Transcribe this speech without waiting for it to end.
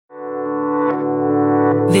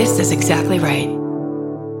This is exactly right.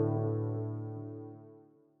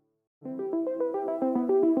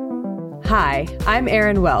 Hi, I'm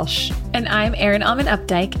Erin Welsh. And I'm Erin Alman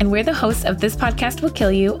Updike, and we're the hosts of This Podcast Will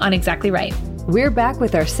Kill You on Exactly Right. We're back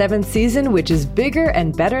with our 7th season, which is bigger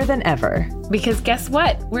and better than ever. Because guess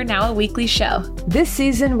what? We're now a weekly show. This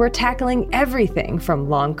season, we're tackling everything from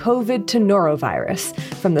long COVID to norovirus,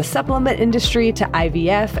 from the supplement industry to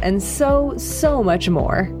IVF, and so much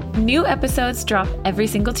more. New episodes drop every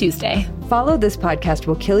single Tuesday. Follow This Podcast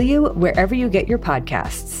Will Kill You wherever you get your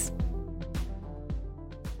podcasts.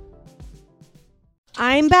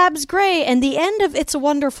 I'm Babs Gray, and the end of It's a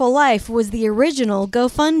Wonderful Life was the original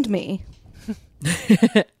GoFundMe.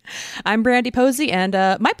 I'm Brandy Posey, and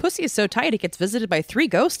my pussy is so tight it gets visited by 3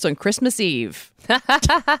 ghosts on Christmas Eve.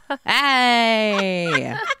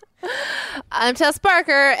 Hey! I'm Tess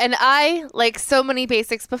Barker, and I, like so many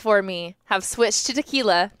basics before me, have switched to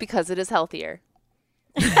tequila because it is healthier.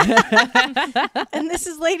 And this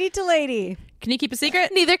is Lady to Lady. Can you keep a secret?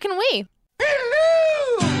 Neither can we.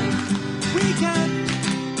 Hello! We got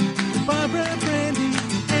Barbara, Brandy,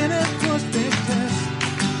 and of course Big Tess.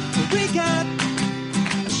 We got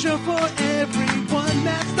a show for everyone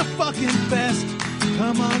that's the fucking best.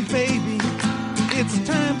 Come on, baby. It's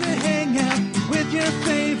time to hang out with your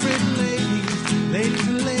favorite ladies. Ladies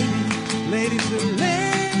and ladies. Ladies and ladies.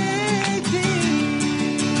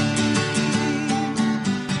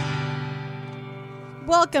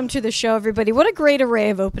 Welcome to the show, everybody. What a great array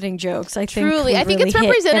of opening jokes. I think Truly. I think really it's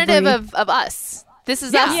representative of us. This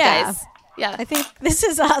is us, guys. Yeah. I think this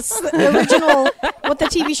is us. The original, what the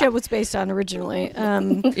TV show was based on originally.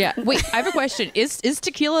 Yeah. Wait, I have a question. Is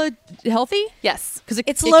tequila healthy? Yes. Because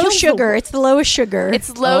it's low sugar. It's the lowest sugar.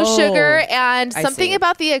 It's low sugar, and I something see.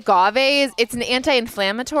 about the agave is it's an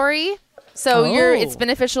anti-inflammatory. So it's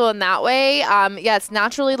beneficial in that way. Yeah, it's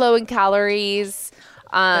naturally low in calories.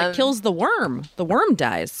 It kills the worm. The worm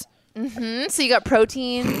dies. Mm-hmm. So you got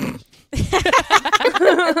protein.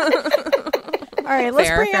 All right, let's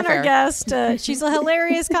bring on our guest. She's a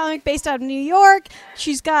hilarious comic based out of New York.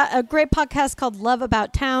 She's got a great podcast called Love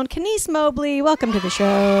About Town. Kenice Mobley, welcome to the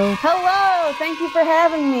show. Hello, thank you for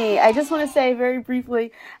having me. I just want to say very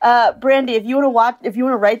briefly, Brandy, if you want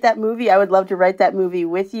to write that movie, I would love to write that movie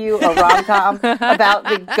with you, a rom-com about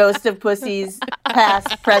the ghost of pussies,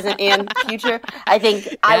 past, present, and future. I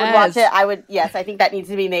think I would watch it. I think that needs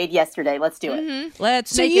to be made yesterday. Let's do it. Mm-hmm.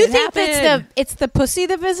 Let's So make you it think happen. it's the pussy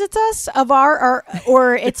that visits us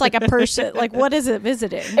or it's like a person? Like, what is it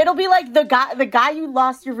visiting? It'll be like the guy you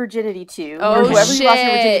lost your virginity to, Oh, or whoever shit. you lost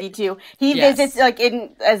your virginity to. He Yes. visits like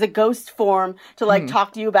as a ghost form to like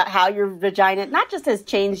talk to you about how your vagina not just has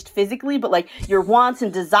changed physically, but like your wants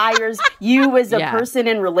and desires. You as a person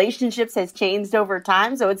in relationships has changed over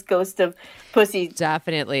time. So it's ghost of pussy.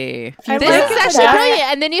 Definitely. This is actually brilliant.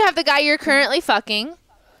 And then you have the guy you're currently fucking.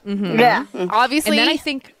 Mm-hmm. Yeah, Obviously. And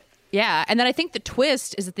then I think the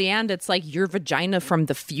twist is at the end, it's like your vagina from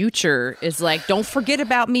the future is like, don't forget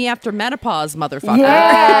about me after menopause, motherfucker.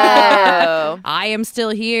 Yeah. I am still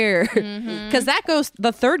here. Because that ghost,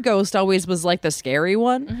 the third ghost always was like the scary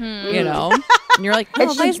one, you know? And you're like,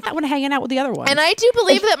 oh, why isn't that one hanging out with the other one? And I do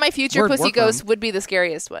believe that my future Word pussy work on. ghost would be the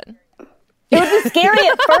scariest one. It would be scary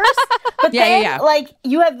at first, but then yeah. like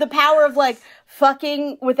you have the power of like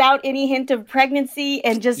fucking without any hint of pregnancy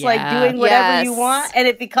and just like doing whatever you want, and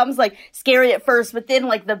it becomes like scary at first, but then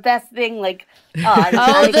like the best thing, like I'm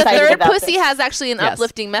the excited third about pussy this. has actually an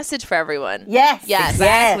uplifting message for everyone. Yes.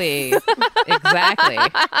 Exactly. Exactly.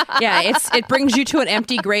 Yeah, it brings you to an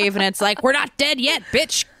empty grave and it's like, we're not dead yet,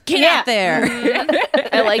 bitch. Get out there.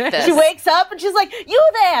 I like this. She wakes up and she's like, you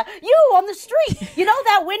there, you on the street, you know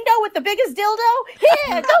that window with the biggest dildo?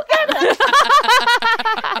 Yeah, go get it.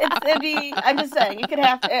 I'm just saying, you could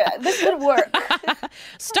have to, this would work.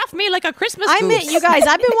 Stuff me like a Christmas I mean, goose. you guys,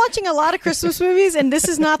 I've been watching a lot of Christmas movies, and this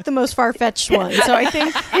is not the most far-fetched one. So I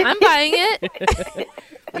think I'm buying it.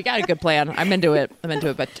 We got a good plan. I'm into it.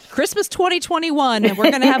 But Christmas 2021, we're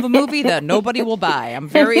going to have a movie that nobody will buy. I'm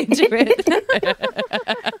very into it.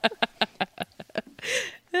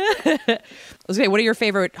 Okay, what are your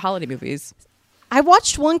favorite holiday movies? I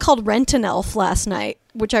watched one called Rent an Elf last night,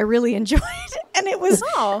 which I really enjoyed. And it was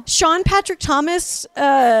Sean Patrick Thomas,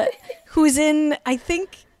 who's in, I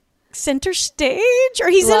think, Center Stage? Or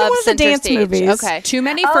he's in one of the dance movies. Okay. Too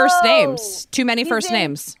many first names. Too many first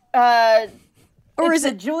names. Or is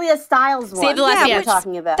it Julia Stiles one? Save the Last Dance. We're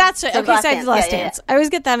talking about. That's it. Okay, Save the Last Yeah. Dance. I always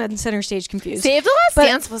get that in Center Stage confused. Save the Last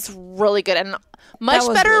Dance was really good and much was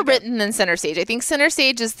better really good. written than Center Stage. I think Center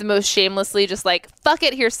Stage is the most shamelessly just like, fuck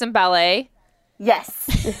it, here's some ballet. Yes.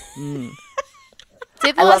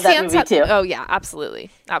 Dave I love that Sands movie too. Oh yeah, absolutely.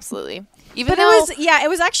 Even But it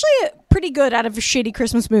was actually pretty good out of shitty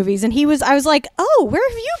Christmas movies. And I was like, oh, where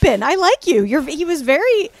have you been? I like you. He was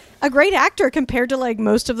a great actor compared to like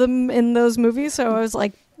most of them in those movies. So I was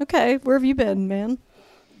like, okay, where have you been, man?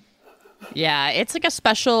 Yeah, it's like a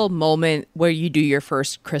special moment where you do your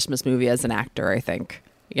first Christmas movie as an actor, I think.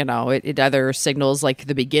 You know, it either signals like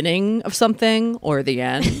the beginning of something or the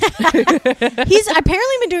end. He's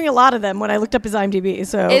apparently been doing a lot of them when I looked up his IMDb.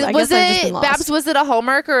 So I guess I've just been lost. Babs, was it a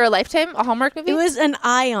Hallmark or a Lifetime? A Hallmark movie? It was an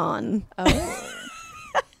Ion. Oh.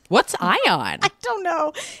 What's Ion? I don't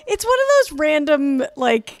know. It's one of those random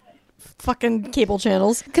like fucking cable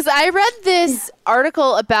channels. Because I read this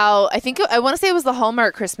article about, I want to say it was the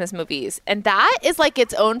Hallmark Christmas movies, and that is like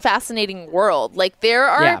its own fascinating world. Like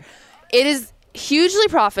it is hugely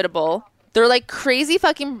profitable. They're like crazy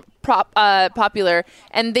fucking popular,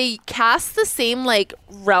 and they cast the same like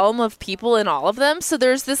realm of people in all of them. So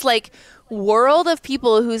there's this like world of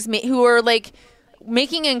people who are like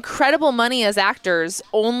making incredible money as actors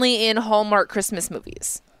only in Hallmark Christmas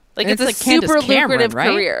movies. Like and it's a like super lucrative right?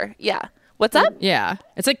 career. Yeah. What's up? Yeah,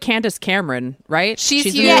 it's like Candace Cameron, right? She's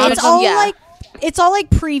in huge. Yeah, the- it's all like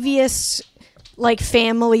previous like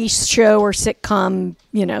family show or sitcom,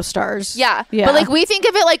 stars. Yeah. But like we think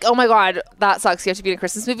of it like, oh my God, that sucks. You have to be in a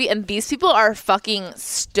Christmas movie. And these people are fucking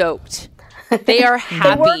stoked. They are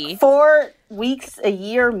happy. They work 4 weeks a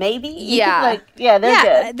year, maybe. Yeah. They're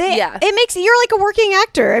good. It makes you're like a working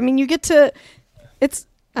actor. I mean, you get to.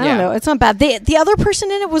 I don't know. It's not bad. The other person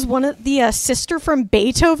in it was one of the sister from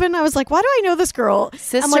Beethoven. I was like, why do I know this girl?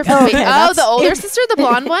 Sister I'm like, from okay, the older sister, the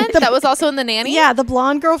blonde one that was also in The Nanny. Yeah, the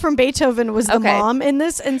blonde girl from Beethoven was the mom in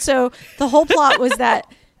this, and so the whole plot was that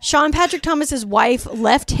Sean Patrick Thomas's wife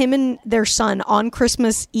left him and their son on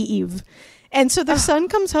Christmas Eve. And so their son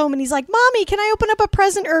comes home and he's like, Mommy, can I open up a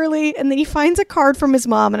present early? And then he finds a card from his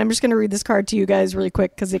mom. And I'm just going to read this card to you guys really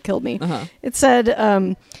quick because it killed me. It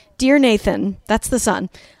said, Dear Nathan, that's the son,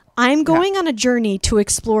 I'm going on a journey to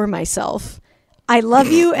explore myself. I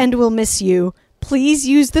love you and will miss you. Please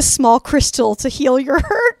use this small crystal to heal your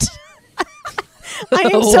hurt.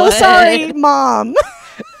 I am so sorry, Mom.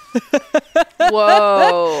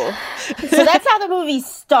 Whoa. So that's how the movie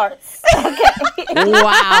starts. Okay.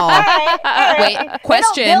 Wow. All right. Wait,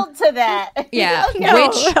 question. They don't build to that. Yeah.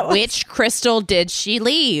 No. Which crystal did she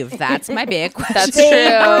leave? That's my big question.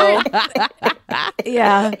 That's true.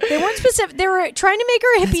 Yeah. They weren't specific. They were trying to make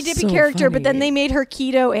her a hippy dippy so character, but then funny. they made her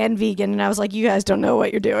keto and vegan. And I was like, you guys don't know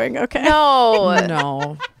what you're doing. Okay.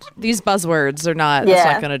 No. These buzzwords are not. That's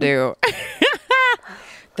not going to do.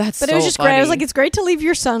 But it was just great. I was like, it's great to leave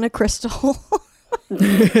your son a crystal.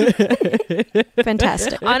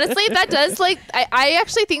 Fantastic. Honestly, that does I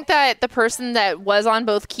actually think that the person that was on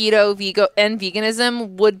both keto, and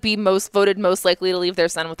veganism would be voted most likely to leave their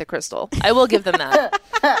son with a crystal. I will give them that.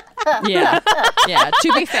 Yeah.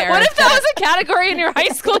 To be fair, What if that was a category in your high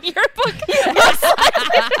school yearbook?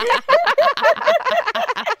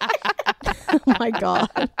 Oh my God.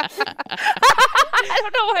 I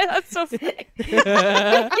don't know why that's so funny.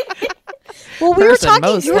 Well,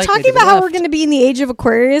 you were talking about how we're going to be in the age of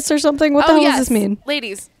Aquarius or something. What the hell does this mean?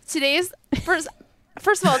 Ladies, today's first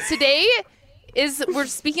of all, today we're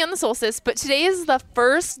speaking on the solstice, but today is the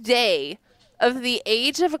first day of the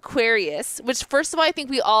age of Aquarius, which first of all, I think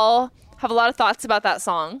we all have a lot of thoughts about that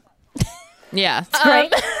song. Yeah, it's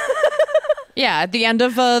great. Yeah, at the end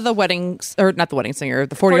of the wedding, or not the wedding singer,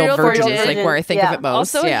 the 40-year-old virgin is like where I think of it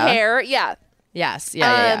most. Also hair, yeah. Yes,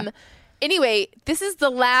 yeah. Anyway, this is the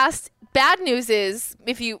last. Bad news is,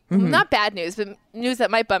 not bad news, but news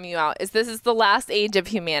that might bum you out, is this is the last age of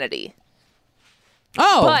humanity.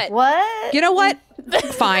 Oh. But what? You know what?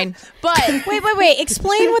 Fine. But Wait.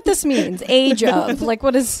 Explain what this means. Age of. Like,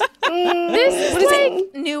 what is... this is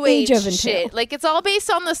like new age of shit. entail? Like, it's all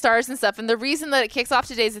based on the stars and stuff. And the reason that it kicks off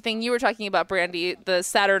today is the thing you were talking about, Brandy, the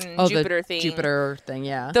Saturn and Jupiter the thing. Jupiter thing,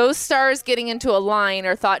 yeah. Those stars getting into a line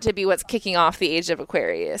are thought to be what's kicking off the age of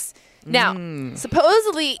Aquarius. Now,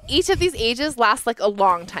 supposedly, each of these ages lasts like a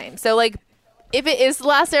long time. So, like, if it is the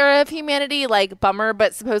last era of humanity, like, bummer,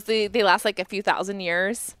 but supposedly they last like a few thousand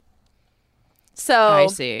years. So, I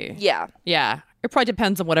see. Yeah. Yeah. It probably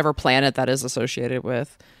depends on whatever planet that is associated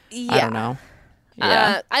with. Yeah. I don't know.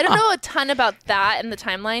 Yeah. I don't know a ton about that in the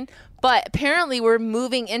timeline, but apparently we're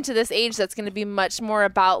moving into this age that's going to be much more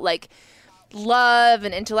about, like, love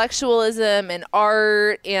and intellectualism and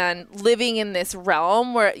art and living in this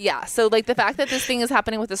realm where so like the fact that this thing is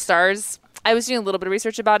happening with the stars, I was doing a little bit of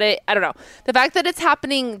research about it. I don't know. The fact that it's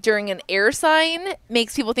happening during an air sign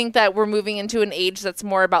makes people think that we're moving into an age that's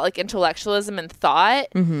more about like intellectualism and thought.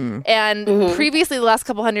 And previously, the last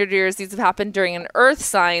couple hundred years, these have happened during an earth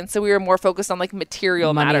sign. So we were more focused on like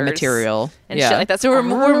material Money, matters. material. And shit like that. So we're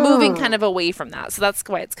moving kind of away from that. So that's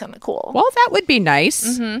why it's kind of cool. Well, that would be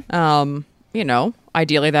nice. You know,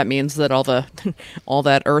 ideally that means that all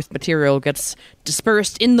that earth material gets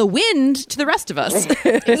dispersed in the wind to the rest of us.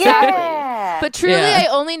 Yeah. But truly, I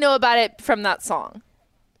only know about it from that song.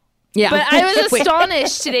 Yeah. But I was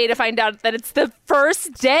astonished today to find out that it's the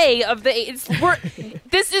first day of the.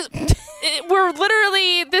 This is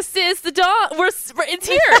the dawn. It's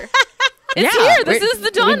here. It's here. This is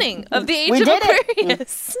the dawning of the age of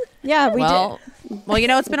Aquarius. Yeah, we did. Well, you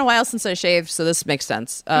know, it's been a while since I shaved, so this makes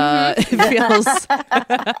sense. It feels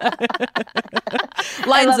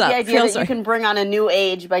I love up. the idea that you can bring on a new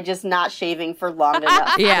age by just not shaving for long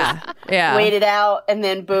enough. Yeah. Wait it out, and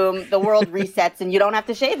then boom, the world resets, and you don't have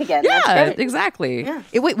to shave again. Yeah, That's great. exactly. Yeah.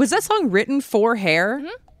 Wait, was that song written for hair?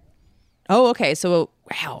 Oh, okay. So,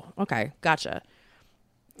 wow. Okay, gotcha.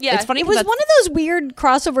 Yeah, It's funny. It was one of those weird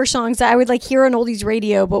crossover songs that I would like hear on oldies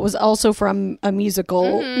radio, but was also from a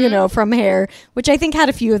musical, you know, from Hair, which I think had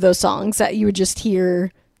a few of those songs that you would just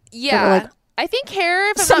hear. Yeah. Like, I think Hair,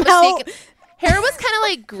 if I'm somehow- not mistaken, Hair was kind of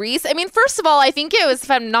like Grease. I mean, first of all, I think it was, if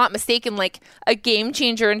I'm not mistaken, like a game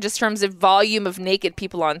changer in just terms of volume of naked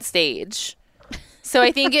people on stage. So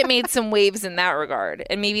I think it made some waves in that regard,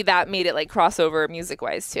 and maybe that made it like crossover music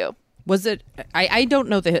wise too. Was it? I don't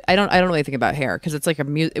know I don't know anything about Hair because it's like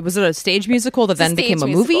was it a stage musical that then became a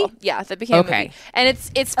movie? Yeah, that became a movie. And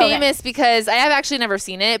it's famous because I have actually never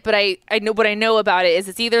seen it, but I know what I know about it is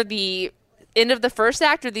it's either the end of the first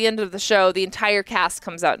act or the end of the show. The entire cast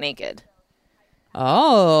comes out naked.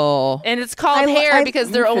 Oh, And it's called Hair because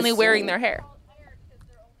they're only wearing their hair.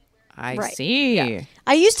 I see. Yeah.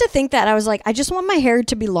 I used to think that. I was like, I just want my hair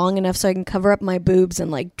to be long enough so I can cover up my boobs and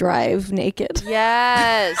like drive naked.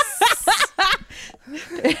 Yes.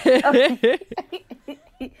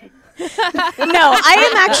 No,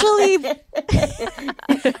 I'm actually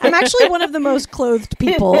one of the most clothed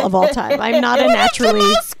people of all time. I'm not a naturally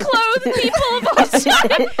Most clothed people of all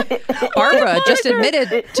time. Barbara just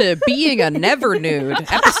admitted to being a never nude.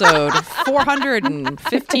 Episode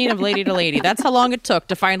 415 of Lady to Lady. That's how long it took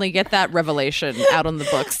to finally get that revelation out on the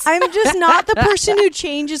books. I'm just not the person who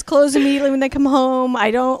changes clothes immediately when they come home.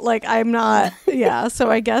 I'm not. Yeah, so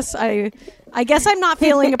I guess I'm not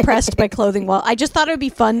feeling oppressed by clothing. Well, I just thought it would be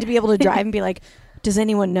fun to be able to drive and be like, does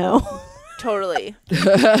anyone know? Totally.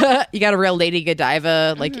 You got a real Lady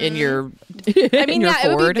Godiva like in your I mean, yeah,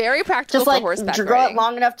 Ford. it would be very practical Just for like horseback grow riding. it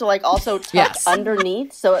long enough to like also tuck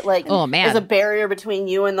underneath, so it like Oh, man. there's a barrier between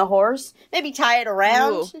you and the horse. Maybe tie it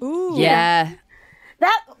around. Ooh. Yeah.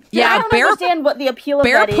 That Yeah, I don't bare- understand what the appeal of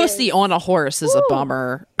Bare that pussy is. on a horse is a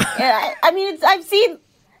bummer. Yeah, I mean, I've seen.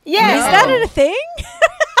 Yeah, Is that a thing?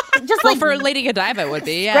 just Well, like for Lady Godiva, it would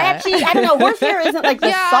be. Yeah. scratchy. I don't know. Horse hair isn't like the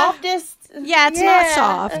Yeah. softest. Yeah, it's not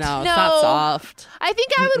soft. No, it's not soft. I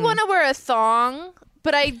think I would want to wear a thong,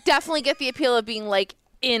 but I definitely get the appeal of being like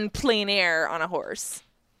in plein air on a horse.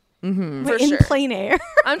 Mm-hmm. For In sure. plein air.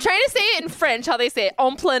 I'm trying to say it in French, how they say it.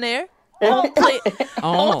 En plein air. En plein.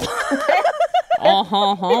 Oh.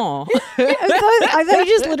 I thought you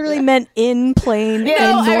just literally meant in plain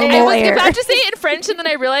Yeah, and no, I normal was air. about to say it in French, and then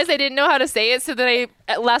I realized I didn't know how to say it, so then I,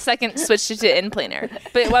 at last second, switched it to in plein air.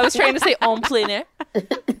 But I was trying to say en plein air.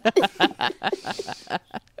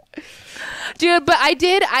 Dude, but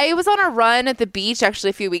I was on a run at the beach actually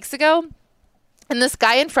a few weeks ago, and this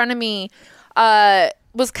guy in front of me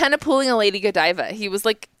was kind of pulling a Lady Godiva. He was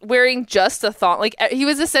like wearing just a thong. Like he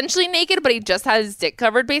was essentially naked, but he just had his dick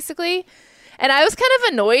covered basically. And I was kind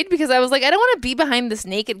of annoyed because I was like, I don't want to be behind this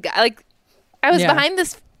naked guy. Like I was behind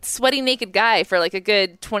this sweaty naked guy for like a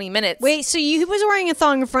good 20 minutes. Wait, so he was wearing a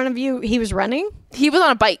thong in front of you. He was running? He was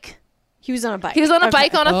on a bike. He was on a bike. He was on a Okay.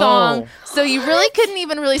 bike on a thong. So you really couldn't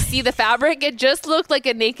even really see the fabric. It just looked like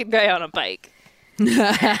a naked guy on a bike. And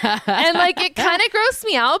like it kind of grossed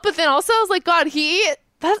me out. But then also I was like, God,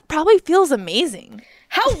 that probably feels amazing.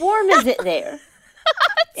 How warm is it there?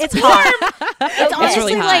 It's hot. It's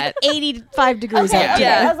honestly really like hot. 85 degrees out today.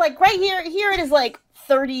 I was like, right here it is like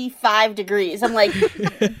 35 degrees. I'm like, boo,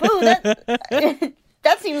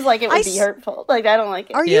 that seems like it would be hurtful. Like, I don't like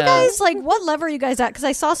it. Are you guys like, what level are you guys at? Because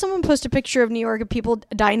I saw someone post a picture of New York of people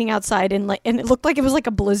dining outside and it looked like it was like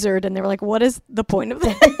a blizzard, and they were like, what is the point of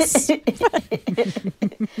this?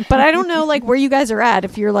 But I don't know like where you guys are at,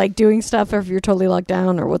 if you're like doing stuff or if you're totally locked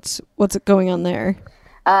down or what's going on there.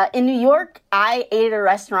 In New York, I ate at a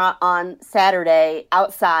restaurant on Saturday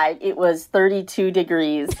outside. It was 32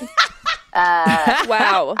 degrees.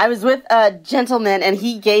 Wow. I was with a gentleman, and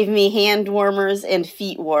he gave me hand warmers and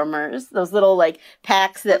feet warmers. Those little like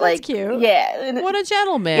packs that that's cute. Yeah. And What a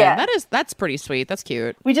gentleman. Yeah. That's pretty sweet. That's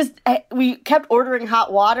cute. we kept ordering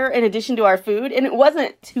hot water in addition to our food, and it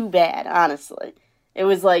wasn't too bad, honestly. It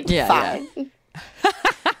was like fine.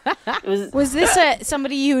 Was this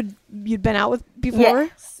somebody you'd been out with before?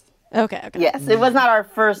 Yes. Okay. Yes, it was not our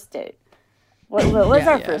first date. What was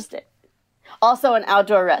our first date? Also an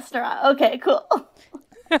outdoor restaurant. Okay, cool.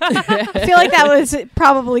 I feel like that was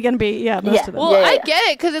probably going to be most of them. Well, I get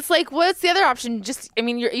it, because it's like, what's the other option? Just, I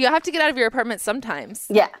mean, you have to get out of your apartment sometimes.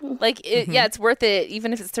 Yeah. Like, it's worth it,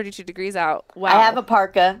 even if it's 32 degrees out. Wow. I have a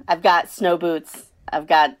parka. I've got snow boots. I've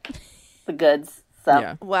got the goods. So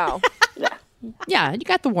Yeah. Wow. Yeah, you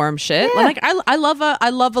got the warm shit. Like I love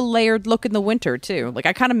a layered look in the winter too. Like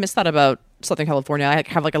I kind of miss that about Southern California. I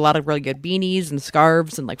have like a lot of really good beanies and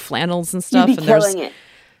scarves and like flannels and stuff. you'd be killing it.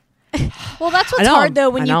 Well, that's what's I know, hard though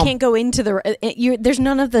when I you know. can't go into the. There's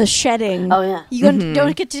none of the shedding. Oh, yeah. You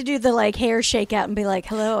don't get to do the like hair shake out and be like,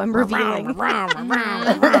 "Hello, I'm revealing."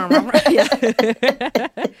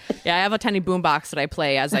 Yeah, I have a tiny boombox that I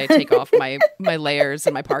play as I take off my layers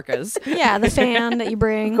and my parkas. Yeah, the fan that you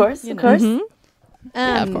bring. Of course, of course.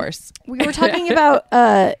 Yeah, of course. We were talking about,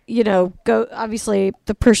 obviously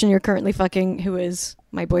the person you're currently fucking, who is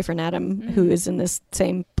my boyfriend Adam, who is in this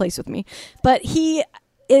same place with me, but he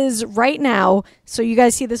is right now. So you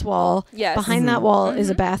guys see this wall? Yes. Behind that wall is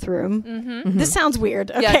a bathroom. This sounds weird.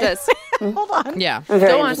 Okay. Yeah, it does. Hold on. Yeah.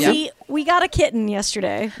 Go on. We got a kitten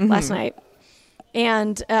yesterday, last night,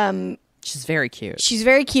 and She's very cute. she's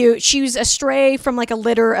very cute. She was a stray from like a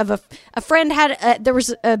litter of a friend had. There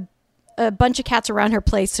was a bunch of cats around her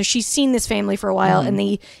place, so she's seen this family for a while, and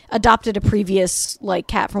they adopted a previous like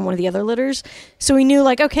cat from one of the other litters. So we knew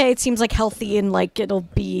like, okay, it seems like healthy and like it'll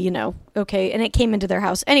be okay. And it came into their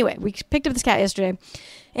house anyway. We picked up this cat yesterday,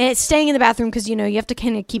 and it's staying in the bathroom because you have to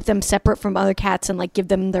kind of keep them separate from other cats and like give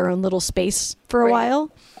them their own little space for a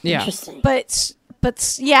while. Yeah. Interesting.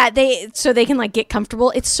 But yeah, they can like get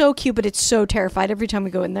comfortable. It's so cute, but it's so terrified every time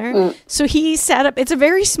we go in there. So he set up. It's a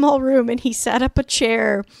very small room, and he set up a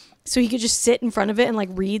chair so he could just sit in front of it and like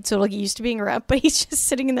read. So like used to being around, but he's just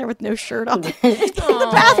sitting in there with no shirt on in the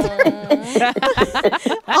bathroom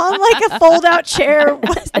on like a fold-out chair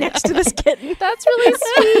next to this kitten. That's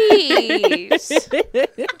really sweet.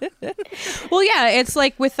 Well, yeah, it's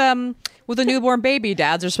like with a newborn baby,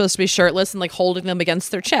 dads are supposed to be shirtless and like holding them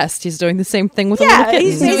against their chest. He's doing the same thing with a little kitten.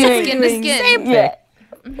 he's Doing basically skin to doing- skin. Yeah.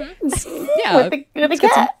 Yeah. With a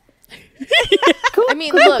cat. I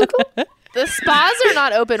mean, look, the spas are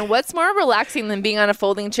not open. What's more relaxing than being on a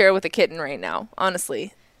folding chair with a kitten right now?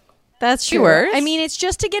 Honestly. That's true. Yours? I mean, it's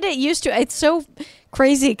just to get it used to. It's so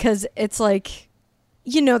crazy because it's like,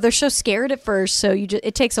 they're so scared at first. So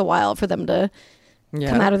it takes a while for them to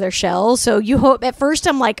come out of their shell. So you hope at first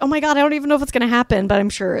I'm like, oh my God, I don't even know if it's going to happen, but I'm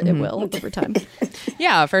sure it will over time.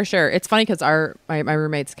 Yeah, for sure. It's funny because my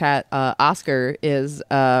roommate's cat, Oscar, is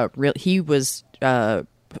he was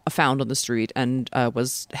found on the street and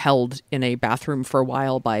was held in a bathroom for a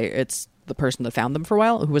while by the person that found them for a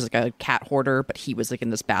while, who was like a cat hoarder, but he was like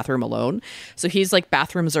in this bathroom alone. So he's like,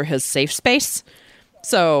 bathrooms are his safe space.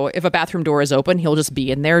 So if a bathroom door is open, he'll just be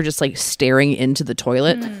in there, just like staring into the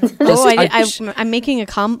toilet. I'm making a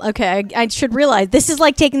Okay, I should realize this is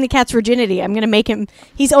like taking the cat's virginity. I'm going to make him.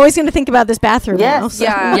 He's always going to think about this bathroom now. Yes. So.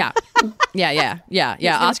 Yeah.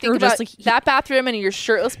 Yeah. Oscar Think just about like that bathroom and your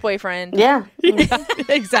shirtless boyfriend. Yeah.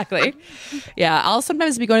 exactly. Yeah, I'll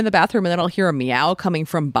sometimes be going to the bathroom and then I'll hear a meow coming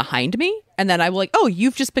from behind me, and then I will like, oh,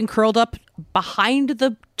 you've just been curled up behind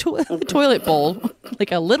the toilet bowl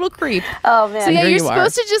like a little creep. Oh man. So yeah, here you're you are.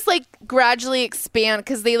 supposed to just like gradually expand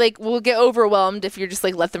because they like will get overwhelmed if you're just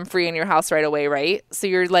like let them free in your house right away, right? So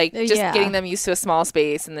you're like just getting them used to a small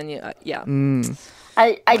space, and then I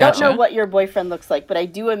don't Gotcha. know what your boyfriend looks like, but I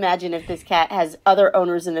do imagine if this cat has other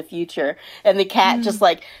owners in the future, and the cat just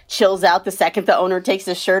like chills out the second the owner takes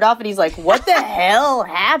his shirt off, and he's like, "What the hell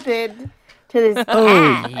happened to this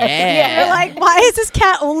cat?" Yeah. You're like, why is this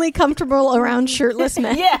cat only comfortable around shirtless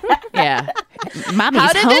men? Yeah. Mommy's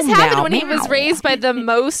How did this home happen now. when he was Meow. raised by the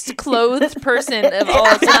most clothed person of all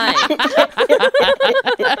time?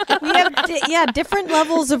 We have different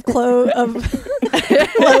levels of clothes.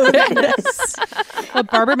 Well,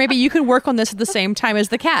 Barbara, maybe you can work on this at the same time as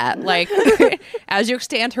the cat. Like, as you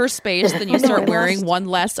extend her space, then you start wearing one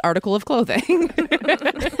less article of clothing.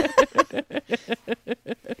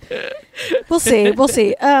 We'll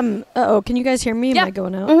see. Can you guys hear me? Am I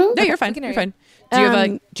going out? No, you're fine. You're fine. Do you have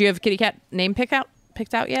Um, do you have kitty cat name pick out?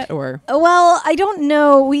 picked out yet, or? Well, I don't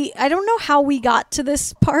know. I don't know how we got to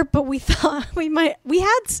this part, but we thought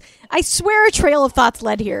I swear a trail of thoughts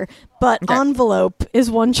led here, but envelope is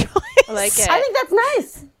one choice. I like it. I think that's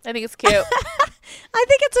nice. I think it's cute. I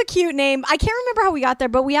think it's a cute name. I can't remember how we got there,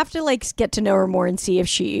 but we have to like get to know her more and see if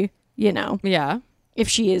she, if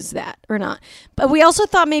she is that or not. But we also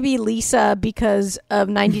thought maybe Lisa because of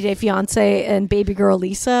 90 Day Fiancé and baby girl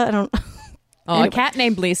Lisa. I don't. Oh, a cat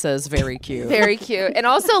named Lisa is very cute. Very cute. And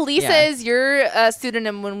also, Lisa is your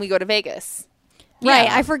pseudonym when we go to Vegas. Right,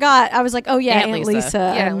 I forgot. I was like, oh yeah, Aunt Lisa.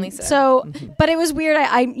 Yeah, Aunt Lisa. So, but it was weird.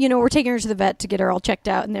 I we're taking her to the vet to get her all checked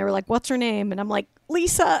out, and they were like, "What's her name?" And I'm like,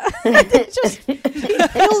 Lisa.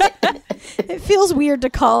 It feels weird to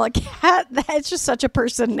call a cat that. It's just such a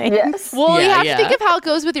person name. Yes. Well, you have to think of how it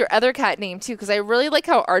goes with your other cat name too, because I really like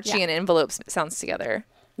how Archie and Envelope sounds together.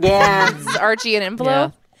 Yeah. This is Archie and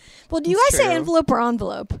Envelope. Well, do you guys say envelope or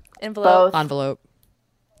envelope? Envelope. Both. Envelope.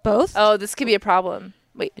 Both? Oh, this could be a problem.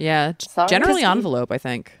 Wait. Yeah, Sorry? generally envelope, I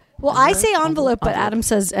think. Well, I say envelope, but Adam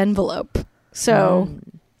says envelope. So,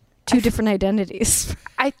 two different identities.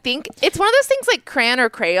 I think it's one of those things like crayon or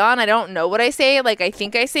crayon. I don't know what I say. Like, I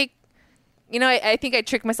think I say, I think I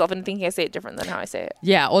trick myself into thinking I say it different than how I say it.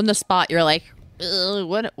 Yeah, on the spot, you're like,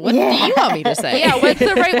 what do you want me to say? Yeah, what's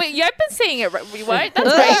the right way? Yeah, I've been saying it right. What?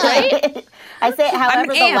 That's right? I say it however an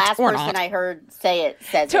the ant last or person not. I heard say it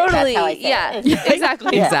says Totally. it. That's how I say it.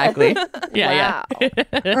 Exactly. Exactly. Yeah, Wow.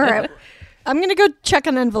 All right. I'm going to go check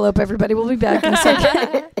an envelope, everybody. We'll be back in a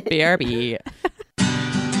second. yeah. BRB.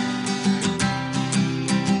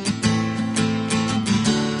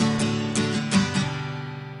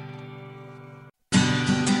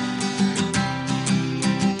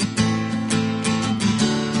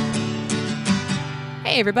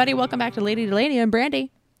 Hey, everybody. Welcome back to Lady to Lady. I'm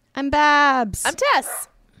Brandy. I'm Babs. I'm Tess.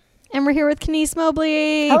 And we're here with Kenice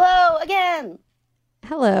Mobley. Hello again.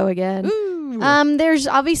 Hello again. There's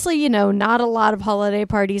obviously, not a lot of holiday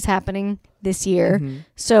parties happening this year.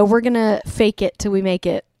 So we're going to fake it till we make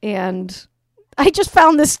it. And I just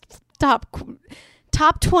found this top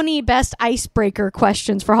 20 best icebreaker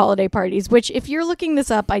questions for holiday parties, which if you're looking this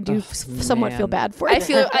up, I do somewhat feel bad for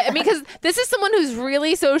you. I mean, because this is someone who's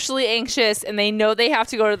really socially anxious and they know they have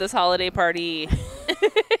to go to this holiday party.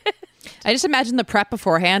 I just imagine the prep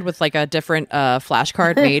beforehand with like a different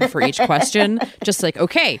flashcard made for each question. Just like,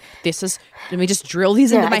 okay, let me just drill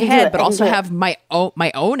these into my head, but also have my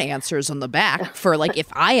own answers on the back for like if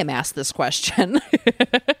I am asked this question.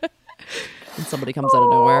 And somebody comes out of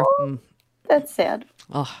nowhere. That's sad.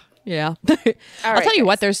 Oh, yeah. I'll right, tell you guys.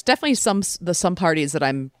 what, there's definitely some parties that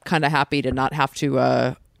I'm kind of happy to not have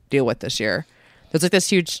to deal with this year. There's like this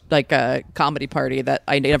huge comedy party that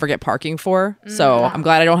I never get parking for. So I'm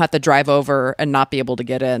glad I don't have to drive over and not be able to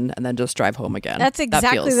get in and then just drive home again. That's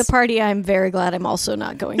exactly the party I'm very glad I'm also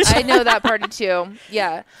not going to. I know that party too.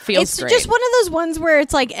 Yeah. Feels It's great. just one of those ones where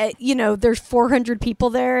it's like, there's 400 people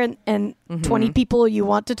there and 20 people you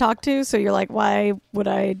want to talk to. So you're like, why would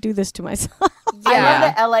I do this to myself? I love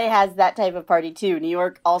that LA has that type of party too. New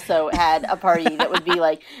York also had a party that would be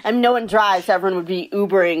like, no one drives, so everyone would be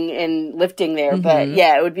Ubering and lifting there. But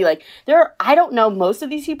yeah, it would be like, I don't know most of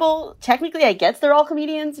these people. Technically, I guess they're all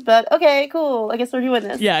comedians, but okay, cool. I guess they're doing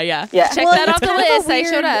this. Yeah. Check that off the list. I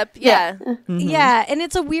showed up. Yeah. Yeah, and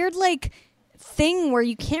it's a weird thing where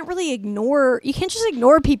you can't just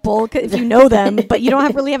ignore people if you know them, but you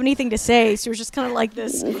don't really have anything to say, so you're just kind of like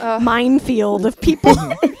this minefield of people.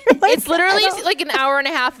 It's literally like an hour and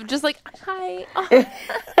a half of just like, hi. Hi.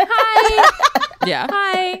 Yeah.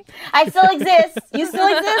 Hi. I still exist. You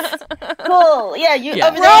still exist? Cool. Yeah, you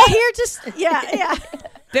over We're there. all here yeah.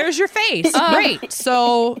 There's your face. Great.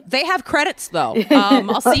 So they have credits though.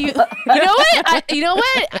 I'll see you. You know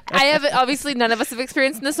what? I have obviously none of us have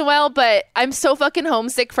experienced this in a while, but I'm so fucking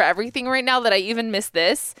homesick for everything right now that I even miss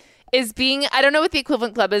this. Is being, I don't know what the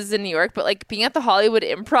equivalent club is in New York, but like being at the Hollywood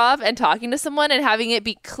Improv and talking to someone and having it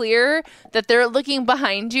be clear that they're looking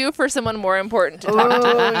behind you for someone more important to talk to.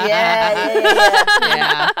 Ooh, yeah.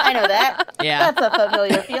 Yeah. I know that. Yeah. That's a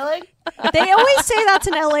familiar feeling. They always say that's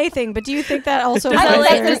an LA thing, but do you think that also I applies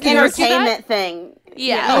think there? that's an entertainment thing.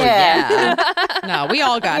 Yeah. Oh, Yeah. yeah. No, we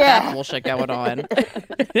all got that bullshit going on.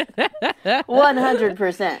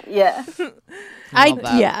 100%. Yeah. Love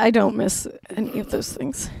that. I don't miss any of those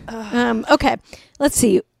things. Okay, let's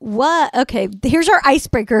see. Okay, here's our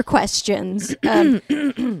icebreaker questions.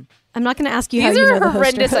 I'm not going to ask you These how you are know the host or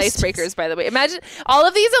horrendous hostess. icebreakers, by the way. Imagine all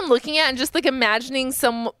of these I'm looking at and just like imagining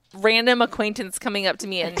some random acquaintance coming up to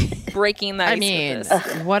me and breaking the ice I mean, with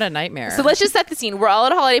this. what a nightmare. So let's just set the scene. We're all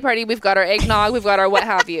at a holiday party. We've got our eggnog. We've got our what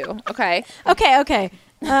have you. Okay. Okay.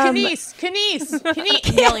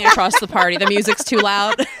 Kenice, yelling across the party. The music's too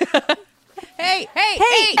loud. Hey!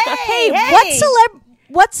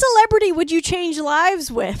 What celebrity would you change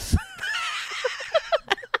lives with?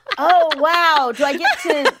 Oh, wow. Do I get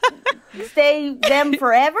to stay them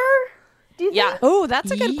forever? Do you think? Oh,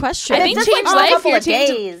 that's a good question. I think Just change like life, a couple you're of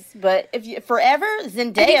changing- days, but if you forever,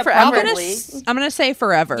 Zendaya think forever. probably. I'm gonna say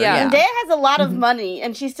forever. Yeah. Zendaya has a lot of money,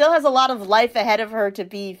 and she still has a lot of life ahead of her to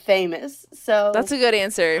be famous. So That's a good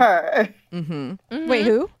answer. her Wait,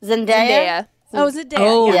 who? Zendaya. Oh, is it Zendaya?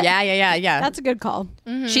 Oh, Yeah. yeah. That's a good call.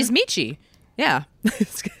 She's Michi. Yeah.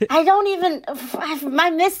 I don't even. I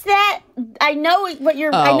missed that. I know what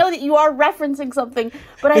you're. I Oh. know that you are referencing something,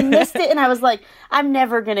 but I missed it, and I was like, I'm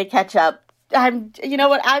never gonna catch up. You know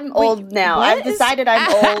what? I'm old now. what I've decided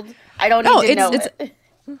I'm old. I don't need to know it.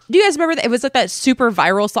 Do you guys remember that? It was like that super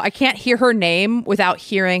viral song. I can't hear her name without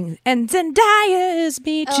hearing, and Zendaya is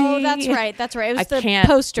Michi. Oh, that's right. It was I the can't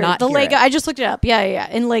poster, not the hear Lego. it. I just looked it up. Yeah.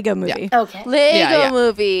 In Lego movie. Okay. Lego Yeah.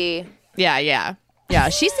 movie. Yeah,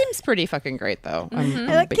 she seems pretty fucking great, though. I'm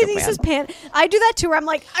a big Kenice's fan. I do that too. Where I'm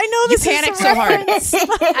like, I know this You panic is a so hard. reference.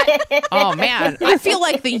 Oh, man. I feel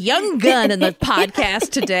like the young gun in the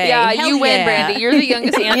podcast today. Yeah, Hell you win, yeah. Brandy. You're the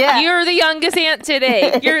youngest aunt. Yeah. You're the youngest aunt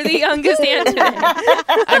today. You're the youngest aunt today.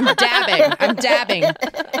 I'm dabbing.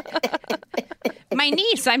 My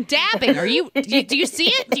niece, I'm dabbing. Do you see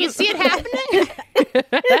it? Do you see it happening?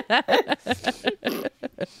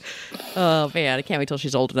 Oh, man. I can't wait till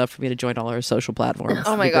she's old enough for me to join all her social platforms.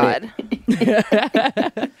 Oh my god.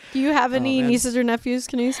 Do you have any nieces or nephews,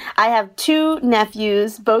 Kenice? I have two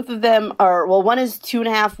nephews. Both of them are, well, one is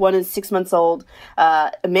 2.5, one is 6 months old,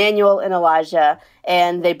 Emmanuel and Elijah.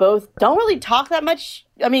 And they both don't really talk that much.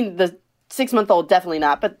 I mean, the 6-month-old definitely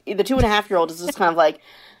not, but the 2.5-year-old is just kind of like,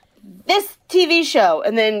 this TV show.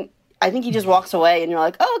 And then I think he just walks away and you're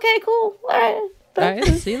like, oh, okay, cool. All right. All right,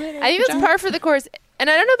 see you later. I think it's par for the course. And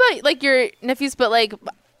I don't know about like your nephews, but like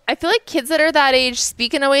I feel like kids that are that age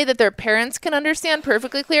speak in a way that their parents can understand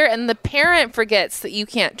perfectly clear, and the parent forgets that you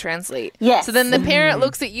can't translate. Yes. So then the parent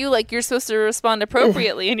looks at you like you're supposed to respond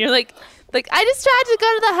appropriately, and you're like I just tried to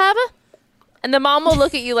go to the harbor, and the mom will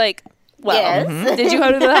look at you like, well, Yes. did you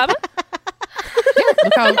go to the harbor?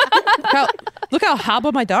 Look how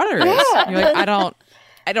hobble my daughter is. Yeah. You're like,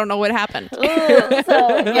 I don't know what happened. So, yeah,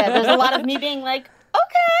 there's a lot of me being like,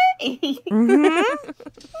 okay.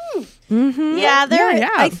 Yeah, Yeah.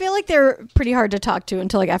 I feel like they're pretty hard to talk to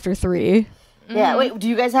until like after 3. Yeah, wait, do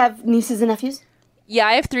you guys have nieces and nephews? Yeah,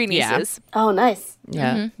 I have 3 Yeah. nieces. Oh, nice.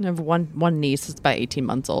 Yeah. I have one niece that's about 18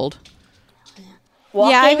 months old.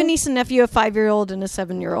 Walking? Yeah, I have a niece and nephew, a 5-year-old and a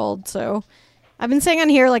 7-year-old. So I've been saying on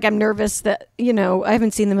here, like, I'm nervous that, I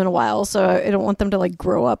haven't seen them in a while. So I don't want them to, like,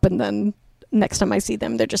 grow up and then next time I see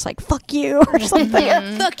them, they're just like, fuck you or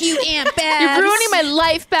something. Fuck you, Aunt Babs. You're ruining my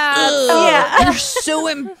life, Babs. Yeah. You're so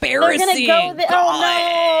They're embarrassing. gonna go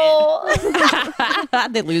oh, no.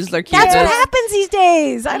 They lose their cuteness. That's what happens these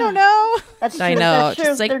days. I don't know. That's true. I know. That's true.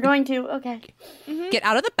 Just like- They're going to. Okay. Get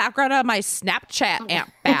out of the background of my Snapchat, Aunt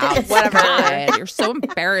Babs. Whatever. God, you're so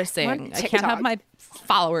embarrassing. On I can't TikTok. have my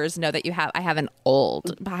followers know that I have an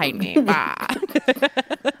old behind me. Bah.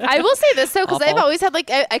 I will say this though, because I've Awful. always had like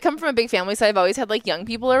I come from a big family, so I've always had like young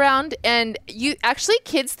people around, and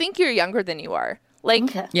kids think you're younger than you are. Like,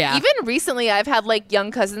 Okay. Yeah. even recently, I've had like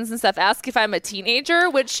young cousins and stuff ask if I'm a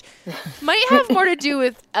teenager, which might have more to do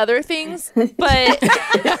with other things. But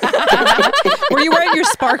Were you wearing your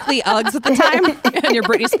sparkly Uggs at the time and your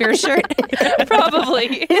Britney Spears shirt?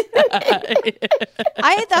 probably,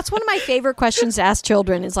 That's one of my favorite questions to ask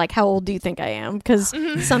children is like, how old do you think I am? Because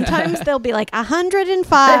sometimes they'll be like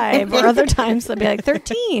 105 or other times they'll be like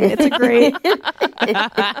 13. It's a great.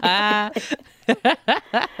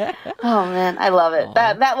 Oh man, I love it.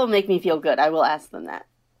 That will make me feel good. I will ask them that.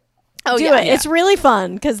 oh Do yeah. it. It's really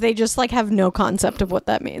fun because they just like have no concept of what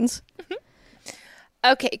that means.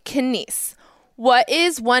 Okay, Kenice, what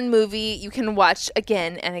is one movie you can watch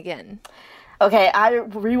again and again? Okay, I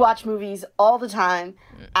rewatch movies all the time.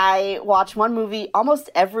 I watch one movie almost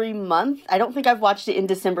every month. I don't think I've watched it in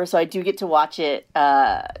December, so I do get to watch it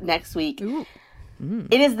next week.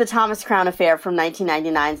 It is The Thomas Crown Affair from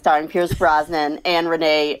 1999, starring Pierce Brosnan and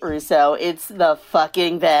Rene Russo. It's the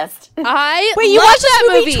fucking best. I Wait, you love watch that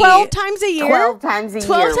this movie 12 times a year? 12 times a year.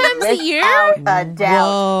 12 times a year? Without a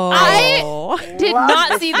doubt. I did Love not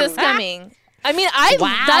this see this movie. coming. I mean,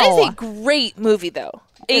 that is a great movie, though.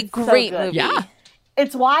 It's so Great good. movie. Yeah.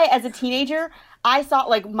 It's why, as a teenager, I thought,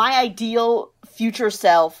 like, my ideal future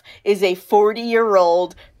self is a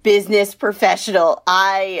 40-year-old business professional.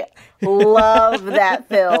 I love that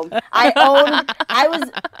film.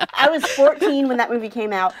 I I was 14 when that movie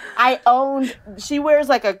came out. She wears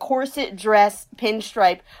like a corset dress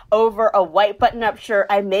pinstripe over a white button-up shirt.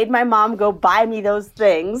 I made my mom go buy me those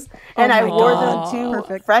things, and I wore them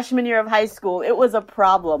to freshman year of high school. It was a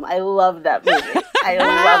problem. I love that movie. I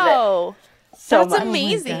love it. So That's much.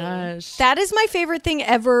 amazing. That is my favorite thing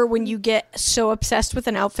ever, when you get so obsessed with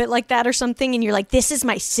an outfit like that or something and you're like, this is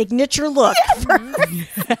my signature look.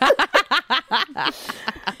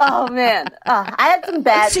 Oh man, I had some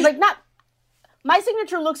bad, my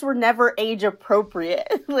signature looks were never age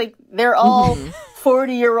appropriate. Like, they're all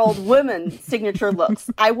 40-year-old women signature looks.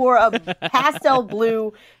 I wore a pastel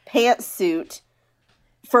blue pantsuit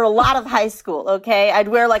for a lot of high school, okay? I'd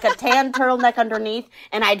wear like a tan turtleneck underneath,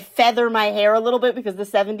 and I'd feather my hair a little bit because the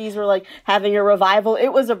 70s were like having a revival. It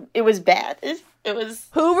was bad. It was.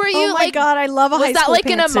 Who were you? Oh my God, I love a high school Was that like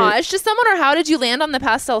an pantsuit. homage to someone, or how did you land on the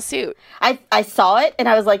pastel suit? I saw it and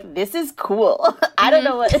I was like, this is cool. I don't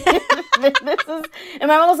know what this is. And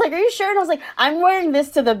my mom was like, are you sure? And I was like, I'm wearing this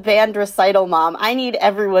to the band recital, Mom. I need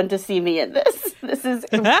everyone to see me in this. This is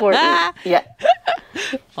important. Yeah.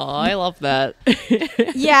 Oh, I love that.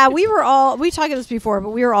 Yeah, we talked about this before, but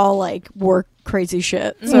we were all like work crazy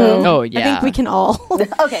shit. So Oh, I yeah. think we can all. Okay,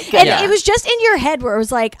 good. And Yeah. it was just in your head where it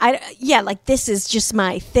was like, like this is just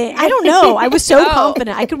my thing. I don't know. I was so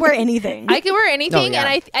confident I could wear anything. I could wear anything, yeah.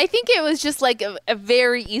 and I think it was just like a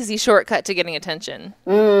very easy shortcut to getting attention.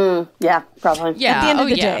 Yeah, probably. Yeah. At the end of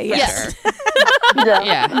the yeah, day, for yes. sure. Yeah.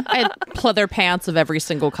 Yeah. I had pleather pants of every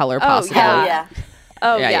single color possible. Hell yeah.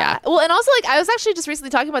 Oh Yeah, yeah. yeah. Well, and also like I was actually just recently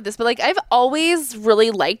talking about this, but like I've always really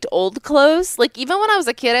liked old clothes. Like even when I was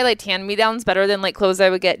a kid, I liked hand-me-downs better than like clothes I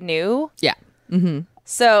would get new. Yeah.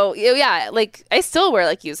 So yeah, like I still wear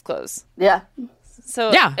like used clothes. Yeah.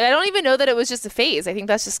 So Yeah. I don't even know that it was just a phase. I think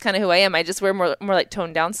that's just kind of who I am. I just wear more like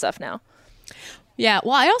toned down stuff now. Yeah,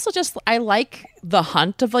 well, I also I like the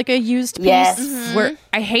hunt of like a used piece Yes. where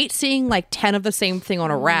I hate seeing like 10 of the same thing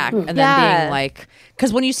on a rack and then Yeah. being like,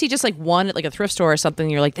 because when you see just like one at like a thrift store or something,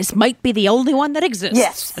 you're like, this might be the only one that exists.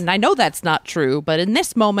 Yes. And I know that's not true, but in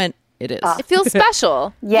this moment, it is. It feels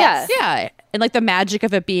special. Yes. Yeah. And like the magic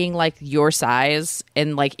of it being like your size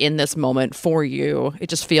and like in this moment for you, it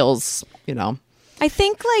just feels, I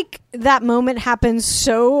think like that moment happens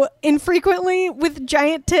so infrequently with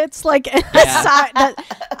giant tits, like that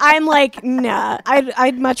I'm like, nah,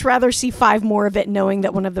 I'd much rather see 5 more of it knowing